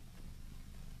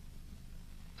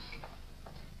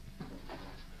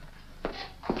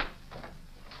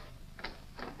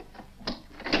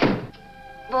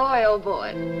 Boy, oh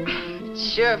boy. It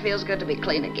sure feels good to be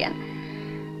clean again.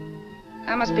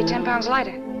 I must be 10 pounds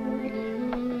lighter.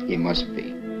 You must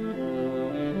be.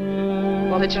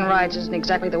 Well, hitching rides isn't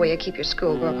exactly the way you keep your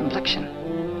schoolgirl complexion.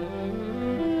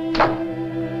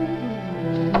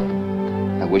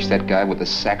 I wish that guy with the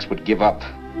sax would give up.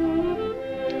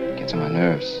 Gets on my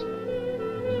nerves.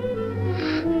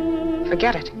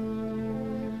 Forget it.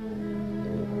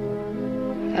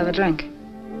 Have a drink.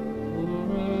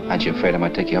 Aren't you afraid I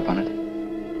might take you up on it?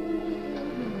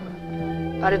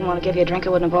 If I didn't want to give you a drink, I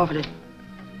wouldn't have offered it.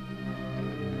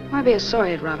 Why be a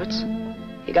sorehead, Roberts?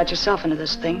 You got yourself into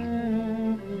this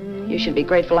thing. You should be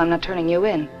grateful I'm not turning you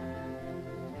in.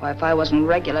 Why, if I wasn't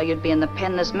regular, you'd be in the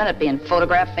pen this minute, being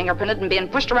photographed, fingerprinted, and being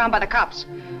pushed around by the cops.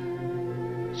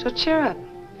 So cheer up.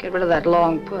 Get rid of that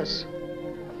long puss.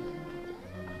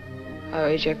 Or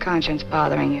is your conscience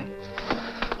bothering you?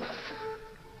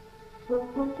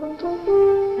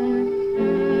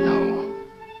 No,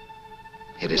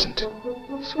 it isn't.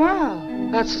 Swell.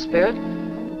 That's the spirit.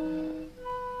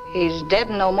 He's dead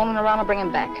and no moaning around to bring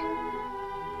him back.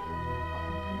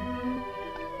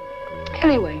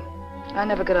 Anyway, I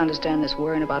never could understand this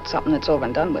worrying about something that's over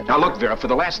and done with. Now look, Vera, for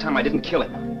the last time I didn't kill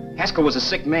him. Haskell was a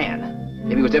sick man.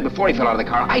 Maybe he was dead before he fell out of the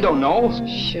car. I don't know.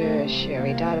 Sure.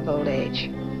 He died of old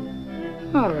age.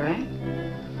 All right.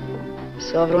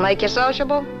 So if it'll make you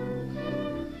sociable,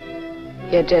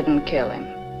 you didn't kill him.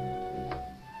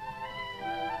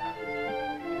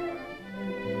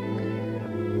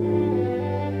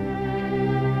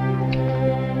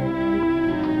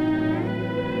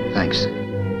 Thanks.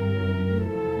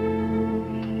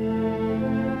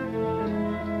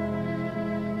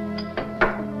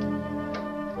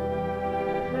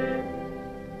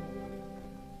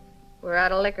 We're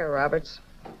out of liquor, Roberts.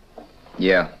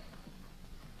 Yeah.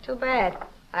 Too bad.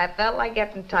 I felt like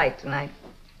getting tight tonight.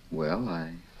 Well,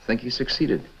 I think you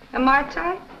succeeded. Am I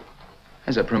tight?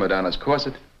 As a prima donna's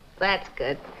corset. That's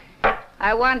good.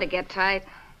 I wanted to get tight.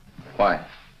 Why?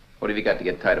 What have you got to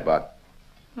get tight about?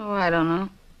 Oh, I don't know.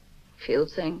 Few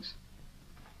things.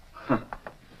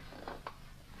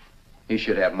 You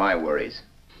should have my worries.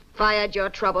 If I had your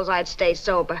troubles, I'd stay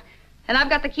sober. And I've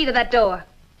got the key to that door.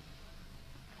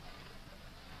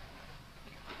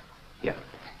 Yeah.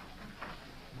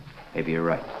 Maybe you're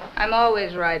right. I'm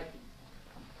always right.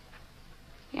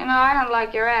 You know, I don't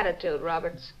like your attitude,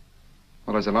 Roberts.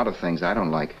 Well, there's a lot of things I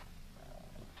don't like.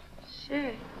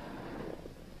 Sure.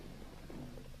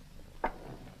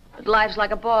 But life's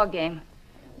like a ball game.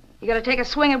 You gotta take a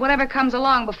swing at whatever comes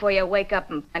along before you wake up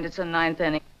and find it's the ninth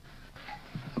inning.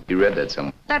 You read that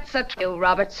somewhere. That's the truth,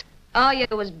 Roberts. All you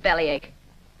do is bellyache.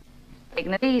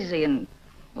 Taking it easy and,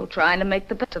 well, trying to make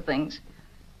the best of things.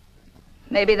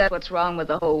 Maybe that's what's wrong with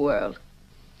the whole world.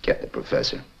 Get the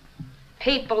professor.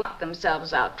 People knock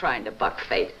themselves out trying to buck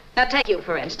fate. Now, take you,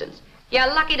 for instance. You're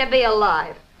lucky to be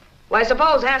alive. Why,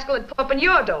 suppose Haskell had opened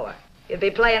your door. You'd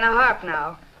be playing a harp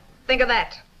now. Think of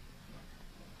that.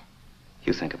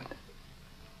 You think of it.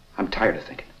 I'm tired of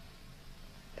thinking.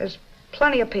 There's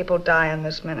plenty of people dying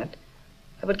this minute.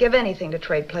 I would give anything to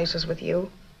trade places with you.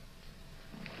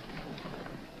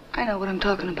 I know what I'm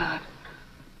talking about.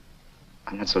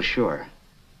 I'm not so sure.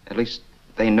 At least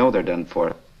they know they're done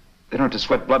for. They don't have to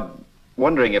sweat blood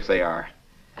wondering if they are.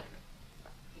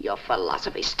 Your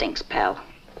philosophy stinks, pal.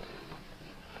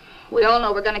 We all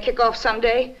know we're going to kick off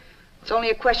someday. It's only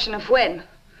a question of when.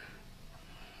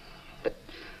 But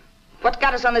what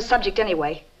got us on this subject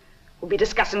anyway? We'll be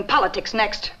discussing politics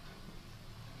next.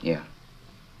 Yeah.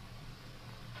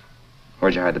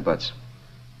 Where'd you hide the butts?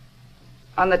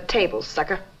 On the table,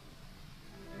 sucker.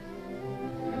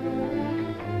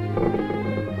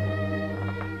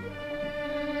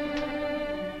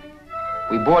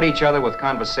 We bored each other with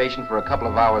conversation for a couple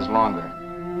of hours longer.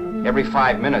 Every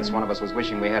 5 minutes, one of us was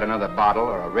wishing we had another bottle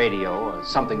or a radio or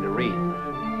something to read.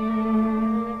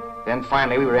 Then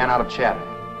finally, we ran out of chatter.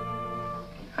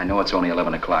 I know it's only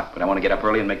 11 o'clock, but I want to get up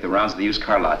early and make the rounds of the used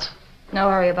car lots. No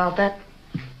hurry about that.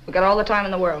 We've got all the time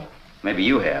in the world. Maybe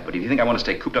you have, but if you think I want to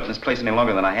stay cooped up in this place any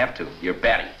longer than I have to, you're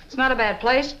batty. It's not a bad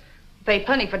place. We pay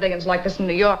plenty for diggings like this in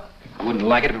New York. I wouldn't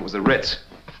like it if it was the Ritz.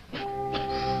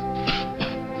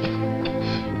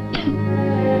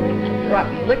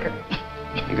 Rotten liquor.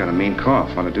 You got a mean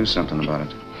cough. Want to do something about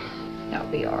it. I'll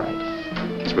be all right.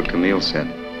 That's what Camille said.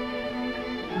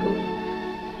 Who?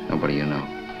 Nobody you know.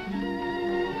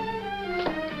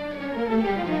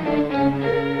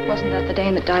 Wasn't that the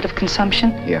Dane that died of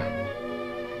consumption? Yeah.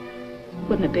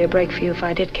 Wouldn't it be a break for you if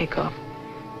I did kick off?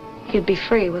 You'd be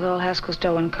free with all Haskell's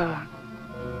dough and car.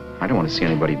 I don't want to see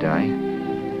anybody die.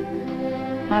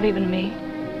 Not even me.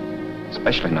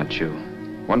 Especially not you.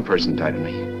 One person died of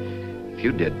me. If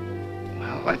you did,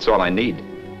 well, that's all I need.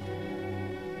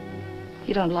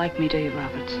 You don't like me, do you,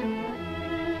 Roberts?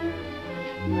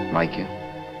 Like you?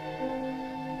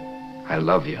 I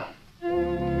love you.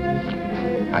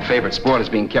 My favorite sport is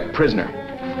being kept prisoner.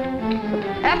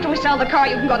 After we sell the car,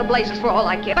 you can go to blazes for all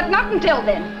I care. But not until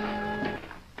then.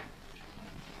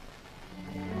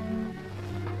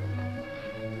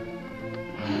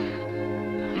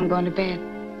 I'm going to bed.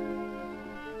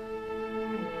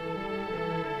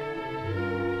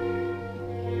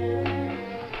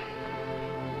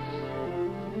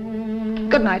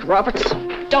 Good night, Roberts.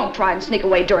 Don't try and sneak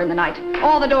away during the night.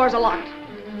 All the doors are locked.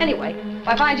 Anyway, if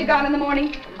I find you gone in the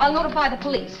morning, I'll notify the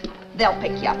police. They'll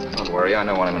pick you up. Don't worry, I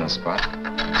know when I'm in a spot.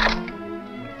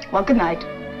 Well, good night.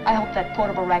 I hope that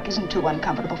portable rack isn't too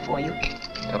uncomfortable for you.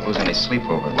 Don't lose any sleep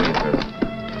over it, will you, Vera?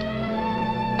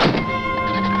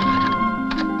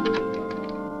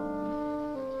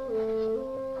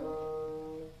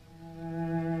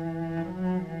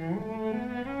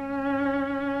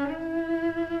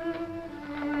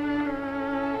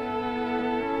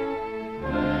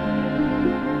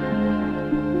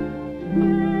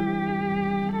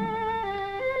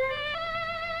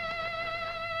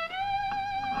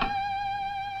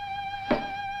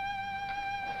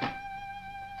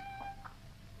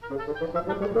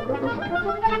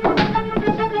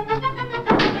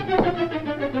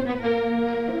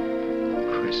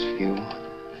 Cristview.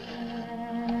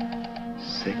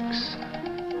 6,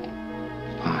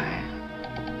 5,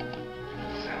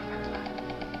 7,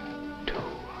 2,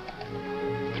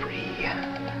 3.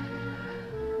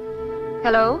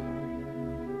 Hello?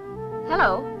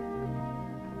 Hello?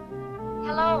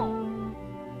 Hello?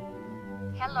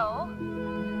 Hello?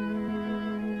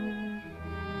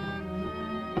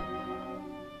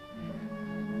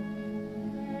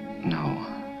 No.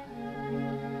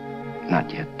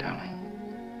 Not yet, darling.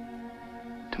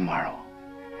 Tomorrow.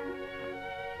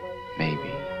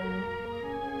 Maybe.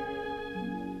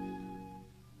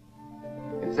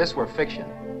 If this were fiction,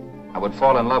 I would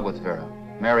fall in love with Vera,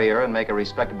 marry her, and make a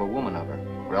respectable woman of her.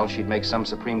 Or else she'd make some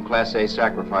supreme Class A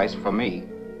sacrifice for me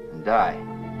and die.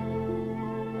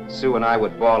 Sue and I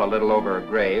would bawl a little over her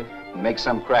grave and make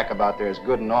some crack about there's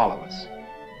good in all of us.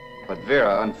 But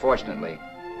Vera, unfortunately,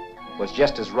 was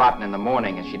just as rotten in the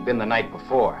morning as she'd been the night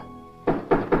before.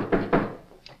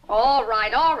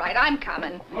 All right, I'm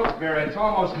coming. Look, Vera, it's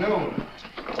almost noon.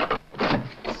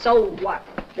 So what?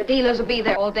 The dealers will be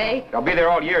there all day? They'll be there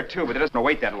all year, too, but it doesn't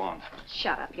wait that long.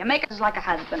 Shut up. You make us like a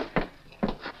husband.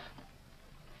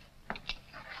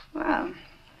 Well,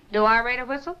 do I rate a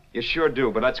whistle? You sure do,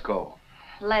 but let's go.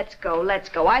 Let's go, let's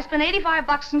go. I spent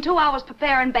 $85 and 2 hours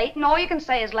preparing bait, and all you can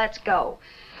say is let's go.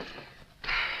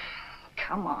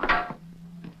 Come on.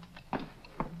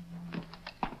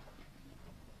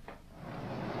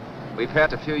 We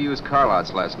passed a few used car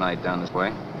lots last night down this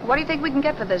way. What do you think we can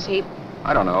get for this heap?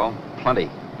 I don't know. Plenty.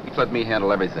 You let me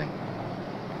handle everything.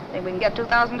 Think we can get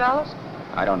 $2,000?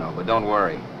 I don't know, but don't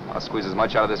worry. I'll squeeze as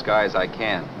much out of this guy as I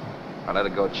can. If I let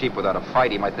it go cheap without a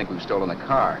fight, he might think we've stolen the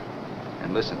car.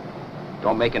 And listen,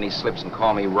 don't make any slips and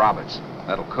call me Roberts.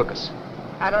 That'll cook us.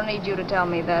 I don't need you to tell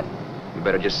me that. You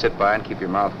better just sit by and keep your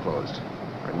mouth closed.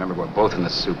 Remember, we're both in the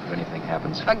soup if anything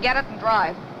happens. Forget it and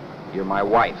drive. You're my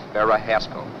wife, Vera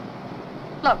Haskell.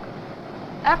 Look,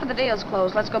 after the deal's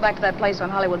closed, let's go back to that place on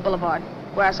Hollywood Boulevard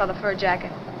where I saw the fur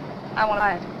jacket. I want to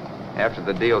buy it. After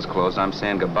the deal's closed, I'm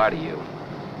saying goodbye to you.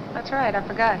 That's right, I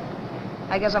forgot.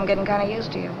 I guess I'm getting kind of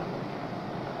used to you.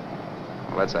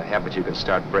 Well, that's a habit you can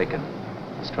start breaking.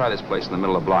 Let's try this place in the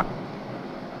middle of the block.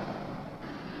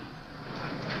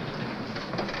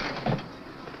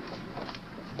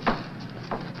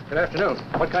 Good afternoon.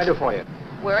 What can I do for you?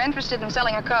 We're interested in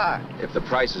selling a car. If the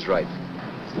price is right.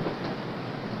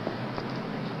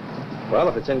 Well,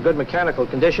 if it's in good mechanical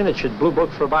condition, it should blue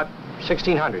book for about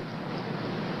 $1,600.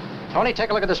 Tony, take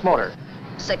a look at this motor.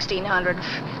 $1,600.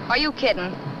 Are you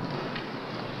kidding?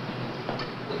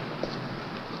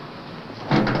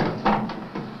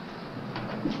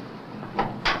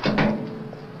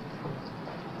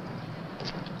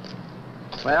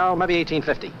 Well, maybe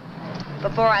 $1,850.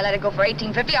 Before I let it go for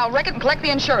 $1,850, I'll wreck it and collect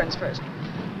the insurance first.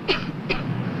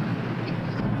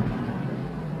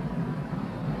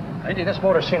 Lady, this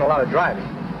motor's seen a lot of driving.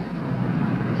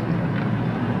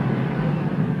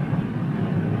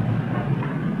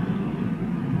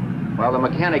 While the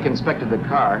mechanic inspected the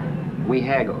car, we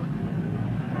haggled.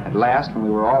 At last, when we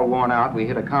were all worn out, we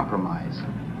hit a compromise.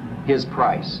 His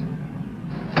price.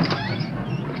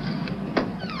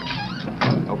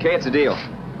 Okay, it's a deal.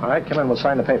 All right, come in, we'll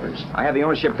sign the papers. I have the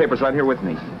ownership papers right here with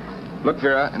me. Look,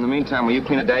 Vera, in the meantime, will you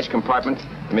clean a dash compartment?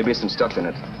 There may be some stuff in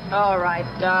it. All right,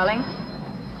 darling.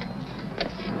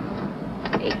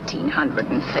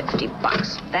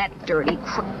 $1,850. That dirty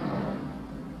crook.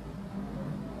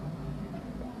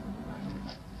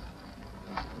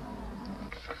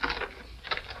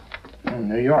 In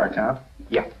New York, huh?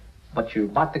 Yeah. But you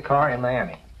bought the car in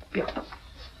Miami. Yeah.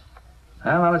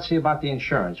 Well, now let's see about the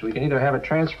insurance. We can either have it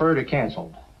transferred or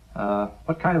canceled.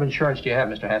 What kind of insurance do you have,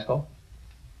 Mr. Haskell?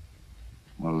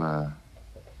 Well,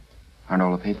 aren't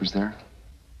all the papers there?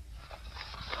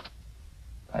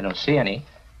 I don't see any.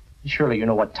 Surely you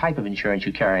know what type of insurance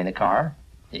you carry in the car.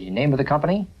 The name of the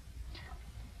company?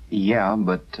 Yeah,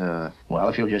 but, Well,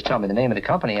 if you'll just tell me the name of the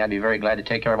company, I'd be very glad to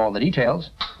take care of all the details.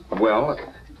 well,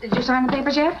 Did you sign the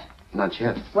papers yet? not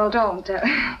yet. Well, don't.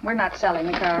 We're not selling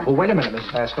the car. Well, wait a minute, Mrs.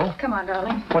 Haskell. Come on,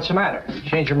 darling. What's the matter? You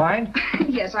changed your mind?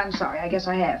 Yes, I'm sorry. I guess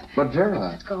I have. But, Vera...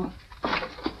 Let's go.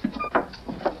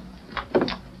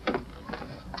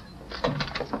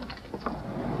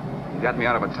 You got me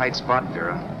out of a tight spot,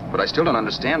 Vera. But I still don't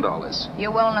understand all this.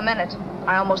 You will in a minute.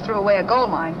 I almost threw away a gold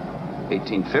mine.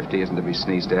 1850 isn't to be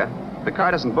sneezed at. The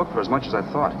car doesn't book for as much as I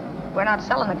thought. We're not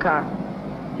selling the car.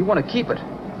 You want to keep it.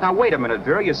 Now, wait a minute,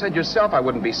 Vera. You said yourself I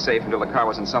wouldn't be safe until the car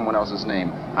was in someone else's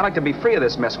name. I'd like to be free of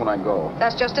this mess when I go.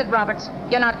 That's just it, Roberts.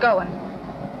 You're not going.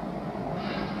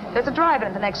 There's a drive-in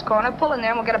at the next corner. Pull in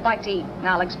there and we'll get a bite to eat. And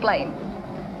I'll explain.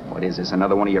 What is this,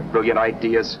 another one of your brilliant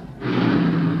ideas?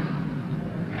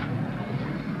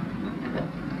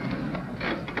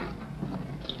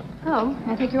 Oh, can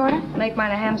I take your order? Make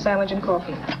mine a ham sandwich and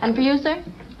coffee. And for you, sir?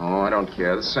 Oh, I don't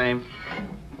care. The same.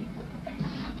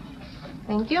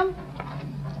 Thank you.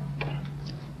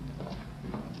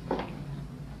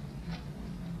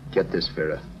 Get this,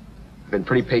 Vera. I've been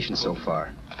pretty patient so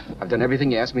far. I've done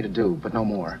everything you asked me to do, but no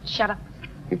more. Shut up.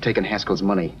 You've taken Haskell's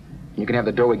money. You can have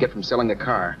the dough we get from selling the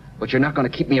car, but you're not going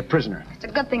to keep me a prisoner. It's a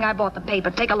good thing I bought the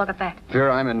paper. Take a look at that.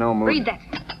 Vera, I'm in no mood. Read that.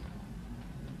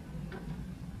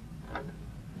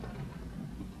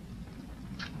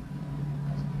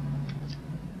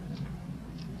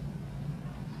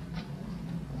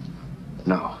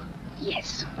 No.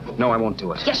 Yes. No, I won't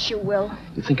do it. Yes, you will.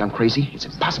 You think I'm crazy? It's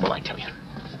impossible, I tell you.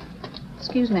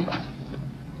 Excuse me.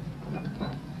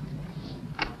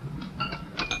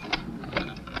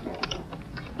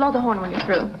 Blow the horn when you're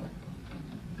through.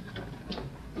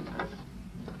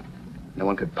 No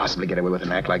one could possibly get away with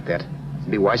an act like that.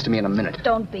 It'd be wise to me in a minute.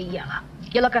 Don't be yellow.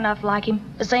 You look enough like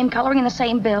him. The same coloring and the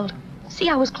same build. See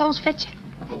how his clothes fit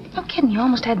you? No kidding, you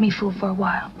almost had me fooled for a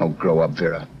while. Oh, grow up,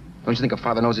 Vera. Don't you think a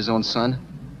father knows his own son?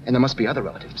 And there must be other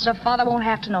relatives. The father won't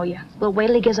have to know you. We'll wait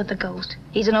till he gives up the ghost.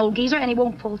 He's an old geezer and he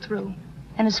won't pull through.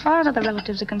 And as far as other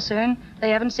relatives are concerned, they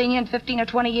haven't seen you in 15 or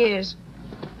 20 years.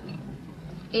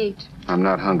 Eat. I'm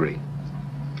not hungry.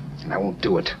 And I won't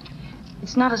do it.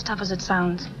 It's not as tough as it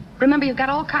sounds. Remember, you've got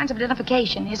all kinds of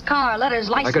identification. His car, letters,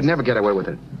 license. I could never get away with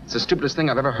it. It's the stupidest thing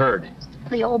I've ever heard.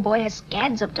 The old boy has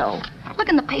scads of dough. Look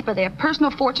in the paper there. Personal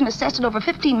fortune assessed at over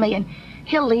 15 million.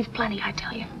 He'll leave plenty, I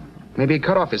tell you. Maybe he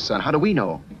cut off his son. How do we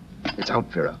know? It's out,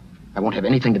 Vera. I won't have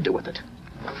anything to do with it.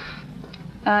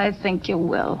 I think you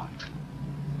will.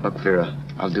 Look, Vera,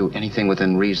 I'll do anything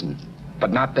within reason.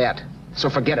 But not that. So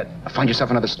forget it. Find yourself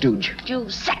another stooge. You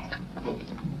sap.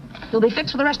 You'll be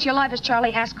fixed for the rest of your life as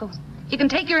Charlie Haskell. You can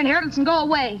take your inheritance and go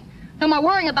away. No more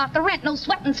worrying about the rent, no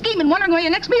sweating, scheming, wondering where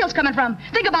your next meal's coming from.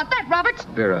 Think about that, Roberts.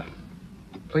 Vera,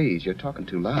 please, you're talking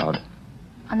too loud.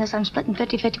 On this, I'm splitting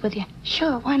 50-50 with you.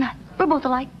 Sure, why not? We're both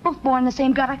alike, both born in the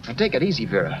same gutter. Now, take it easy,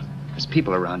 Vera. There's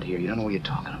people around here. You don't know what you're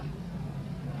talking of.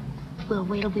 We'll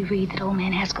wait till we read that old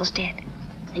man Haskell's dead.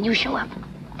 Then you show up.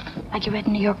 Like you read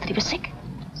in New York that he was sick.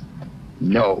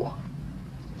 No.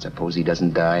 Suppose he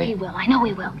doesn't die. He will. I know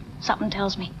he will. Something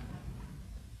tells me.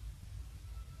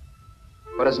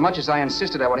 But as much as I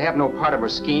insisted I would have no part of her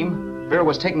scheme, Vera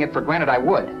was taking it for granted I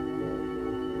would.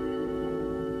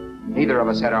 Neither of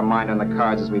us had our mind on the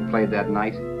cards as we played that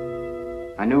night.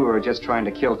 I knew we were just trying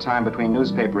to kill time between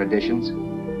newspaper editions.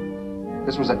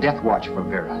 This was a death watch for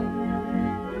Vera.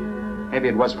 Maybe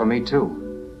it was for me, too.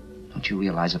 Don't you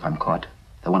realize if I'm caught,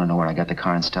 they'll want to know where I got the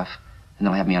car and stuff, and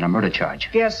they'll have me on a murder charge.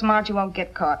 If you're smart, you won't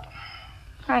get caught.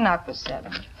 I knocked for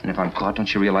 7. And if I'm caught,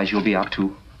 don't you realize you'll be out,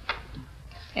 too?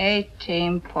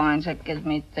 18 points. That gives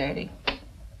me 30.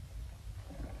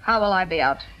 How will I be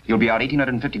out? You'll be out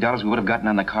 $1,850 we would have gotten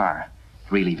on the car.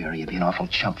 Really, Vera, you'd be an awful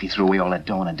chump if you threw away all that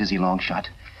dough in a dizzy long shot.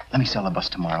 Let me sell the bus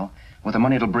tomorrow. With the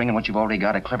money it'll bring and what you've already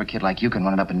got, a clever kid like you can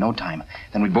run it up in no time.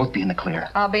 Then we'd both be in the clear.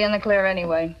 I'll be in the clear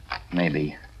anyway.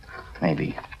 Maybe.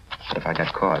 Maybe. But if I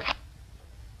got caught,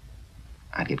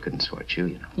 I'd get good and sore at you,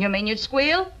 you know. You mean you'd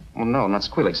squeal? Well, no, not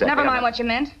squeal exactly. Never mind what you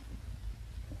meant.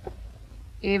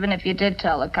 Even if you did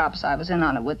tell the cops I was in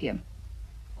on it with you,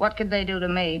 what could they do to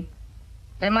me?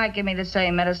 They might give me the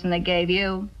same medicine they gave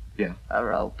you. Yeah. A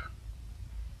rope.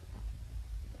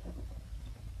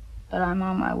 But I'm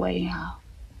on my way now.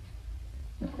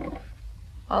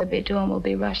 All they'll be doing will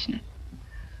be rushing it.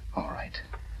 All right.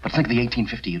 But think of the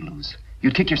 $1,850 you'd lose.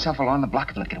 You'd kick yourself along the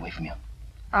block if it let get away from you.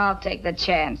 I'll take the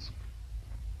chance.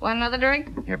 Want another drink?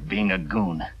 You're being a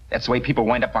goon. That's the way people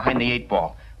wind up behind the 8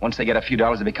 ball. Once they get a few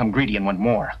dollars, they become greedy and want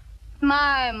more.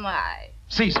 My.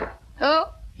 Caesar. Who?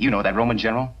 You know that Roman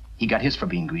general? He got his for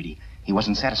being greedy. He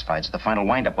wasn't satisfied, so the final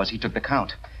wind-up was he took the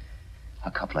count.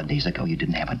 A couple of days ago, you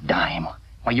didn't have a dime.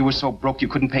 Why, you were so broke you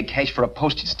couldn't pay cash for a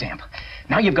postage stamp.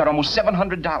 Now you've got almost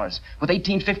 $700 with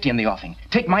 $18.50 in the offing.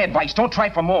 Take my advice. Don't try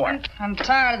for more. I'm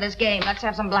tired of this game. Let's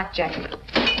have some blackjack.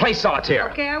 Play solitaire.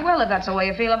 Okay, I will if that's the way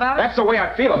you feel about it. That's the way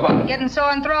I feel about it. Getting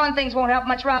sore and throwing things won't help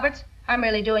much, Roberts. I'm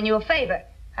really doing you a favor.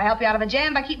 I help you out of a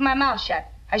jam by keeping my mouth shut.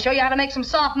 I show you how to make some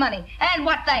soft money. And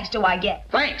what thanks do I get?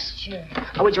 Thanks. Sure.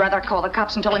 Or would you rather call the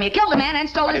cops and tell them you killed a man and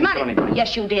stole his money?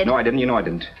 Yes, you did. No, I didn't. You know I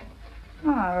didn't.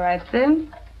 All right,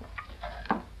 then.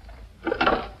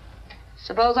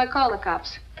 Suppose I call the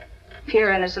cops. If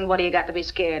you're innocent, what do you got to be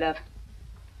scared of?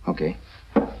 Okay.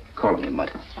 Call them, you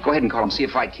mutt. Go ahead and call them, see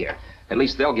if I care. At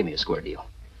least they'll give me a square deal.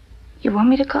 You want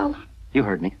me to call them? You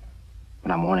heard me.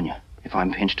 But I'm warning you. If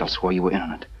I'm pinched, I'll swear you were in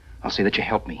on it. I'll say that you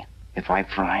helped me. If I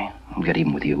fry, I'll get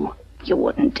even with you. You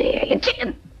wouldn't dare. You're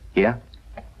chicken. Yeah?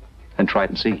 Then try it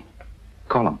and see.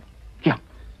 Call them. Yeah.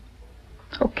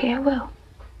 Okay, I will.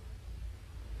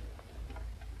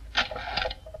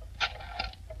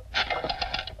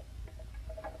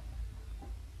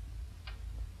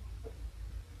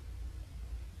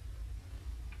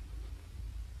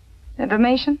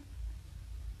 Information?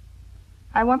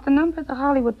 I want the number of the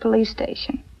Hollywood police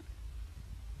station.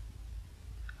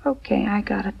 Okay, I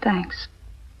got it. Thanks.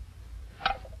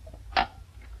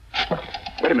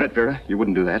 Wait a minute, Vera. You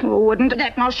wouldn't do that. Well, wouldn't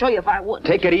that? And I'll show you if I would.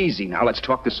 Take it easy now. Let's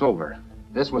talk this over.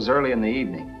 This was early in the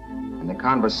evening, and the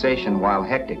conversation, while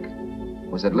hectic,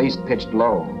 was at least pitched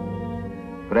low.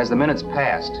 But as the minutes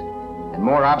passed, and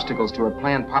more obstacles to her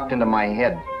plan popped into my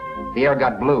head, the air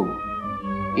got blue.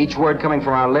 Each word coming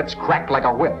from our lips cracked like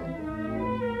a whip.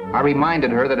 I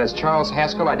reminded her that as Charles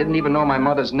Haskell, I didn't even know my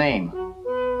mother's name,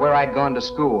 where I'd gone to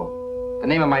school, the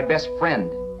name of my best friend,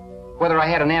 whether I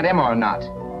had an Aunt Emma or not,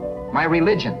 my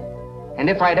religion, and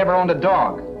if I'd ever owned a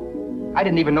dog. I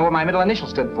didn't even know what my middle initial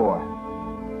stood for.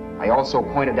 I also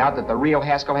pointed out that the real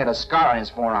Haskell had a scar on his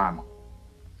forearm.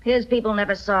 His people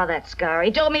never saw that scar.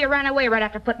 He told me he ran away right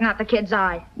after putting out the kid's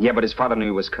eye. Yeah, but his father knew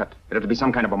he was cut. It'd have to be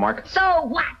some kind of a mark. So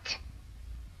what?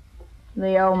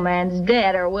 The old man's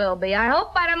dead, or will be. I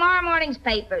hope by tomorrow morning's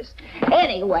papers.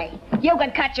 Anyway, you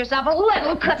could cut yourself a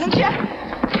little, couldn't you?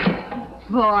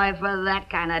 Boy, for that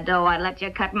kind of dough, I'd let you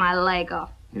cut my leg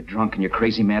off. You're drunk and you're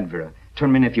crazy mad, Vera.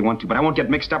 Turn me in if you want to, but I won't get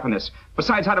mixed up in this.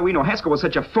 Besides, how do we know Haskell was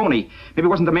such a phony? Maybe it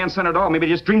wasn't the man's son at all. Maybe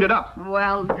he just dreamed it up.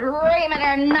 Well, dreaming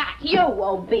or not, you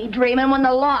won't be dreaming when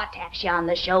the law taps you on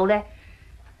the shoulder.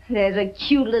 There's a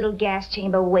cute little gas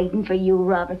chamber waiting for you,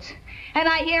 Roberts. And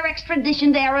I hear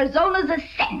extradition to Arizona's a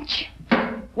cinch.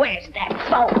 Where's that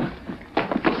phone?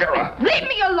 Vera! Leave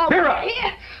me alone! Vera!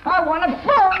 Here! I want a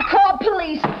phone call,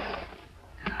 police.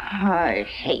 I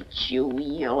hate you,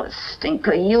 you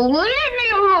stinker, you. Leave me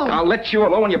alone! I'll let you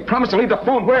alone. You promised to leave the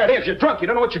phone where it is. You're drunk. You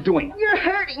don't know what you're doing. You're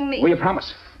hurting me. Will you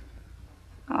promise?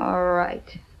 All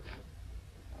right.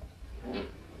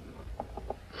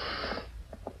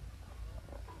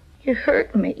 You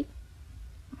hurt me.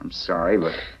 I'm sorry,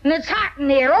 but... And it's hot in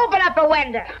here. Open up a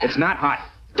window. It's not hot.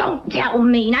 Don't tell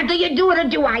me. Now, do you do it or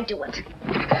do I do it?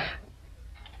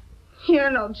 You're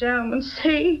no gentleman,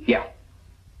 see? Yeah.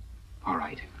 All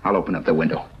right. I'll open up the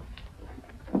window.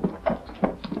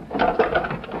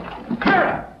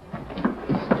 Vera!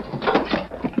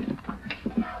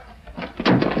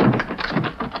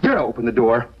 Vera, open the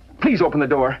door. Please open the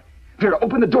door. Vera,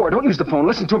 open the door. Don't use the phone.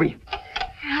 Listen to me.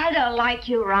 I don't like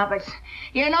you, Roberts.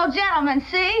 You're no gentleman,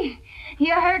 see?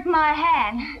 You hurt my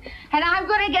hand, and I'm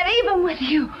going to get even with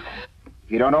you.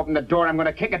 If you don't open the door, I'm going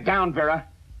to kick it down, Vera.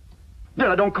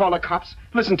 Vera, don't call the cops.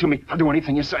 Listen to me. I'll do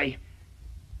anything you say.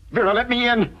 Vera, let me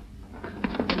in.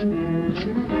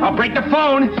 I'll break the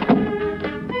phone.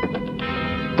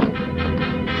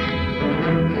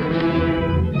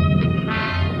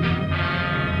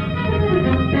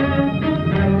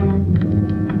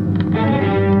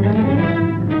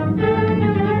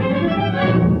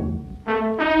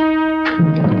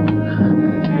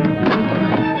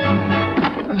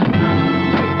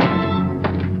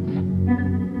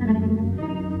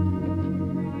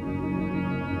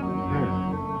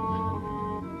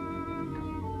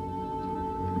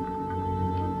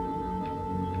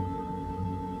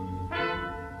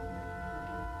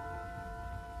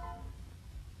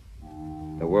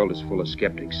 The world is full of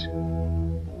skeptics.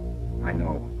 I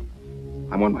know.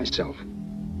 I'm one myself.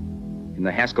 In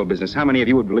the Haskell business, how many of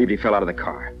you would believe he fell out of the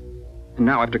car? And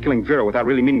now, after killing Vera without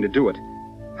really meaning to do it,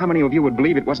 how many of you would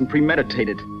believe it wasn't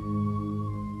premeditated?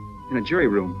 In a jury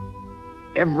room,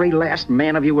 every last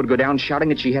man of you would go down shouting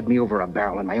that she had me over a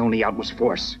barrel and my only out was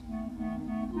force.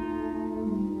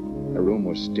 The room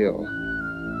was still.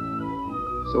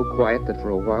 So quiet that for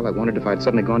a while I wondered if I'd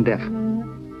suddenly gone deaf.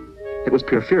 It was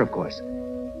pure fear, of course.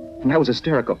 And I was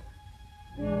hysterical.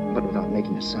 But without making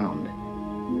making a sound.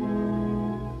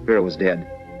 Vera was dead,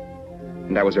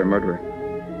 and I was her murderer.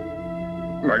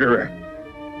 Murderer?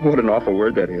 What an awful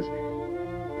word that is.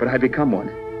 But I'd become one.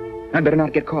 I'd better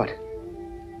not get caught.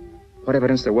 What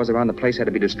evidence there was around the place had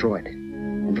to be destroyed.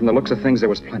 And from the looks of things, there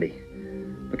was plenty.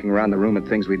 Looking around the room at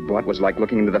things we'd bought was like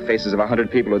looking into the faces of 100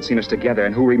 people who'd seen us together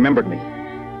and who remembered me.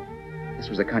 This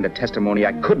was the kind of testimony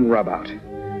I couldn't rub out.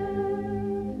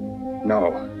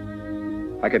 No.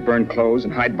 I could burn clothes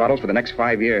and hide bottles for the next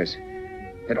 5 years.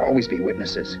 There'd always be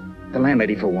witnesses. The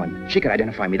landlady, for one. She could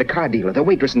identify me. The car dealer, the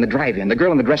waitress in the drive-in, the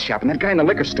girl in the dress shop, and that guy in the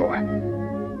liquor store.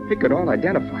 They could all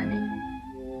identify me.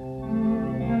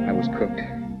 I was cooked.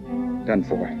 Done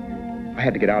for. I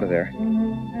had to get out of there.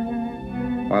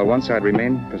 While once I'd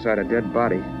remained beside a dead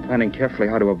body, planning carefully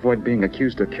how to avoid being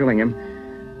accused of killing him,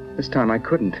 this time I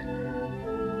couldn't.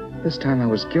 This time I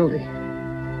was guilty.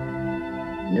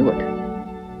 Knew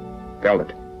it. Felt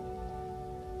it.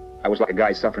 I was like a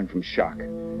guy suffering from shock.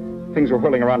 Things were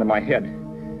whirling around in my head.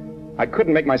 I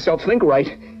couldn't make myself think right.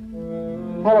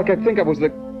 All I could think of was the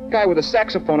guy with the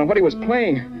saxophone and what he was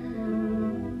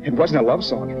playing. It wasn't a love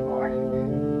song anymore.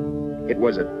 It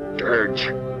was a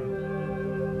dirge.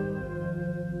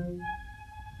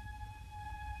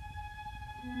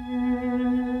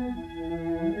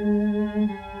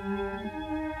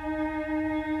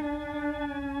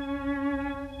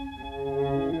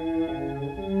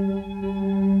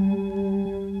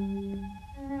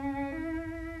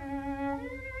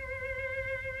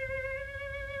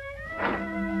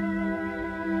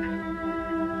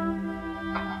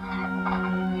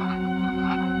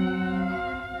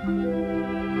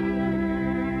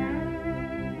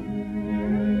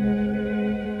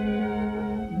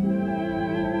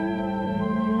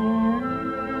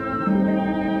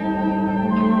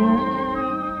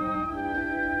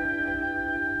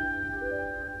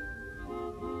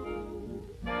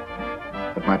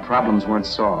 Problems weren't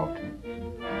solved.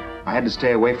 I had to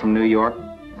stay away from New York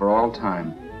for all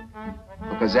time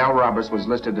because Al Roberts was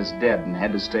listed as dead and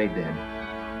had to stay dead.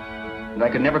 And I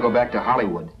could never go back to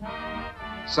Hollywood.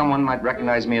 Someone might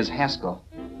recognize me as Haskell.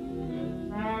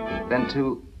 Then,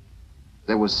 too,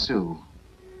 there was Sue.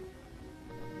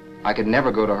 I could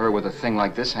never go to her with a thing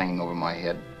like this hanging over my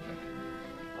head.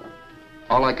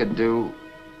 All I could do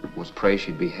was pray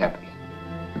she'd be happy.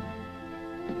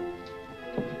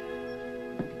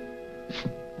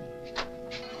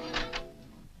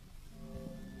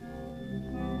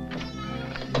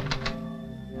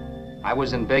 I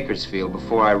was in Bakersfield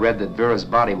before I read that Vera's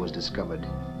body was discovered,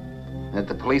 and that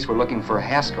the police were looking for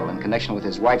Haskell in connection with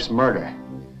his wife's murder.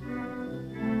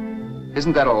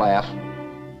 Isn't that a laugh?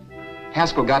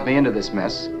 Haskell got me into this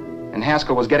mess, and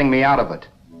Haskell was getting me out of it.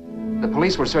 The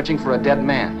police were searching for a dead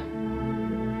man.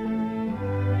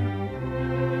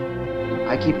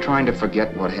 I keep trying to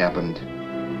forget what happened,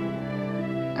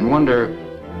 and wonder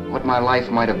what my life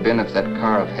might have been if that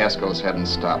car of Haskell's hadn't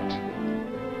stopped.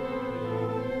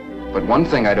 But one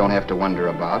thing I don't have to wonder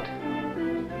about.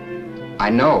 I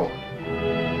know.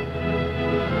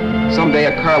 Someday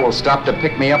a car will stop to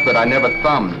pick me up that I never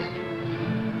thumbed.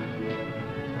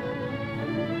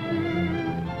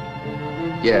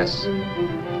 Yes.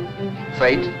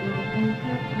 Fate,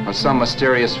 or some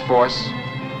mysterious force,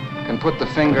 can put the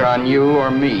finger on you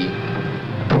or me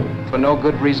for no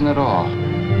good reason at all.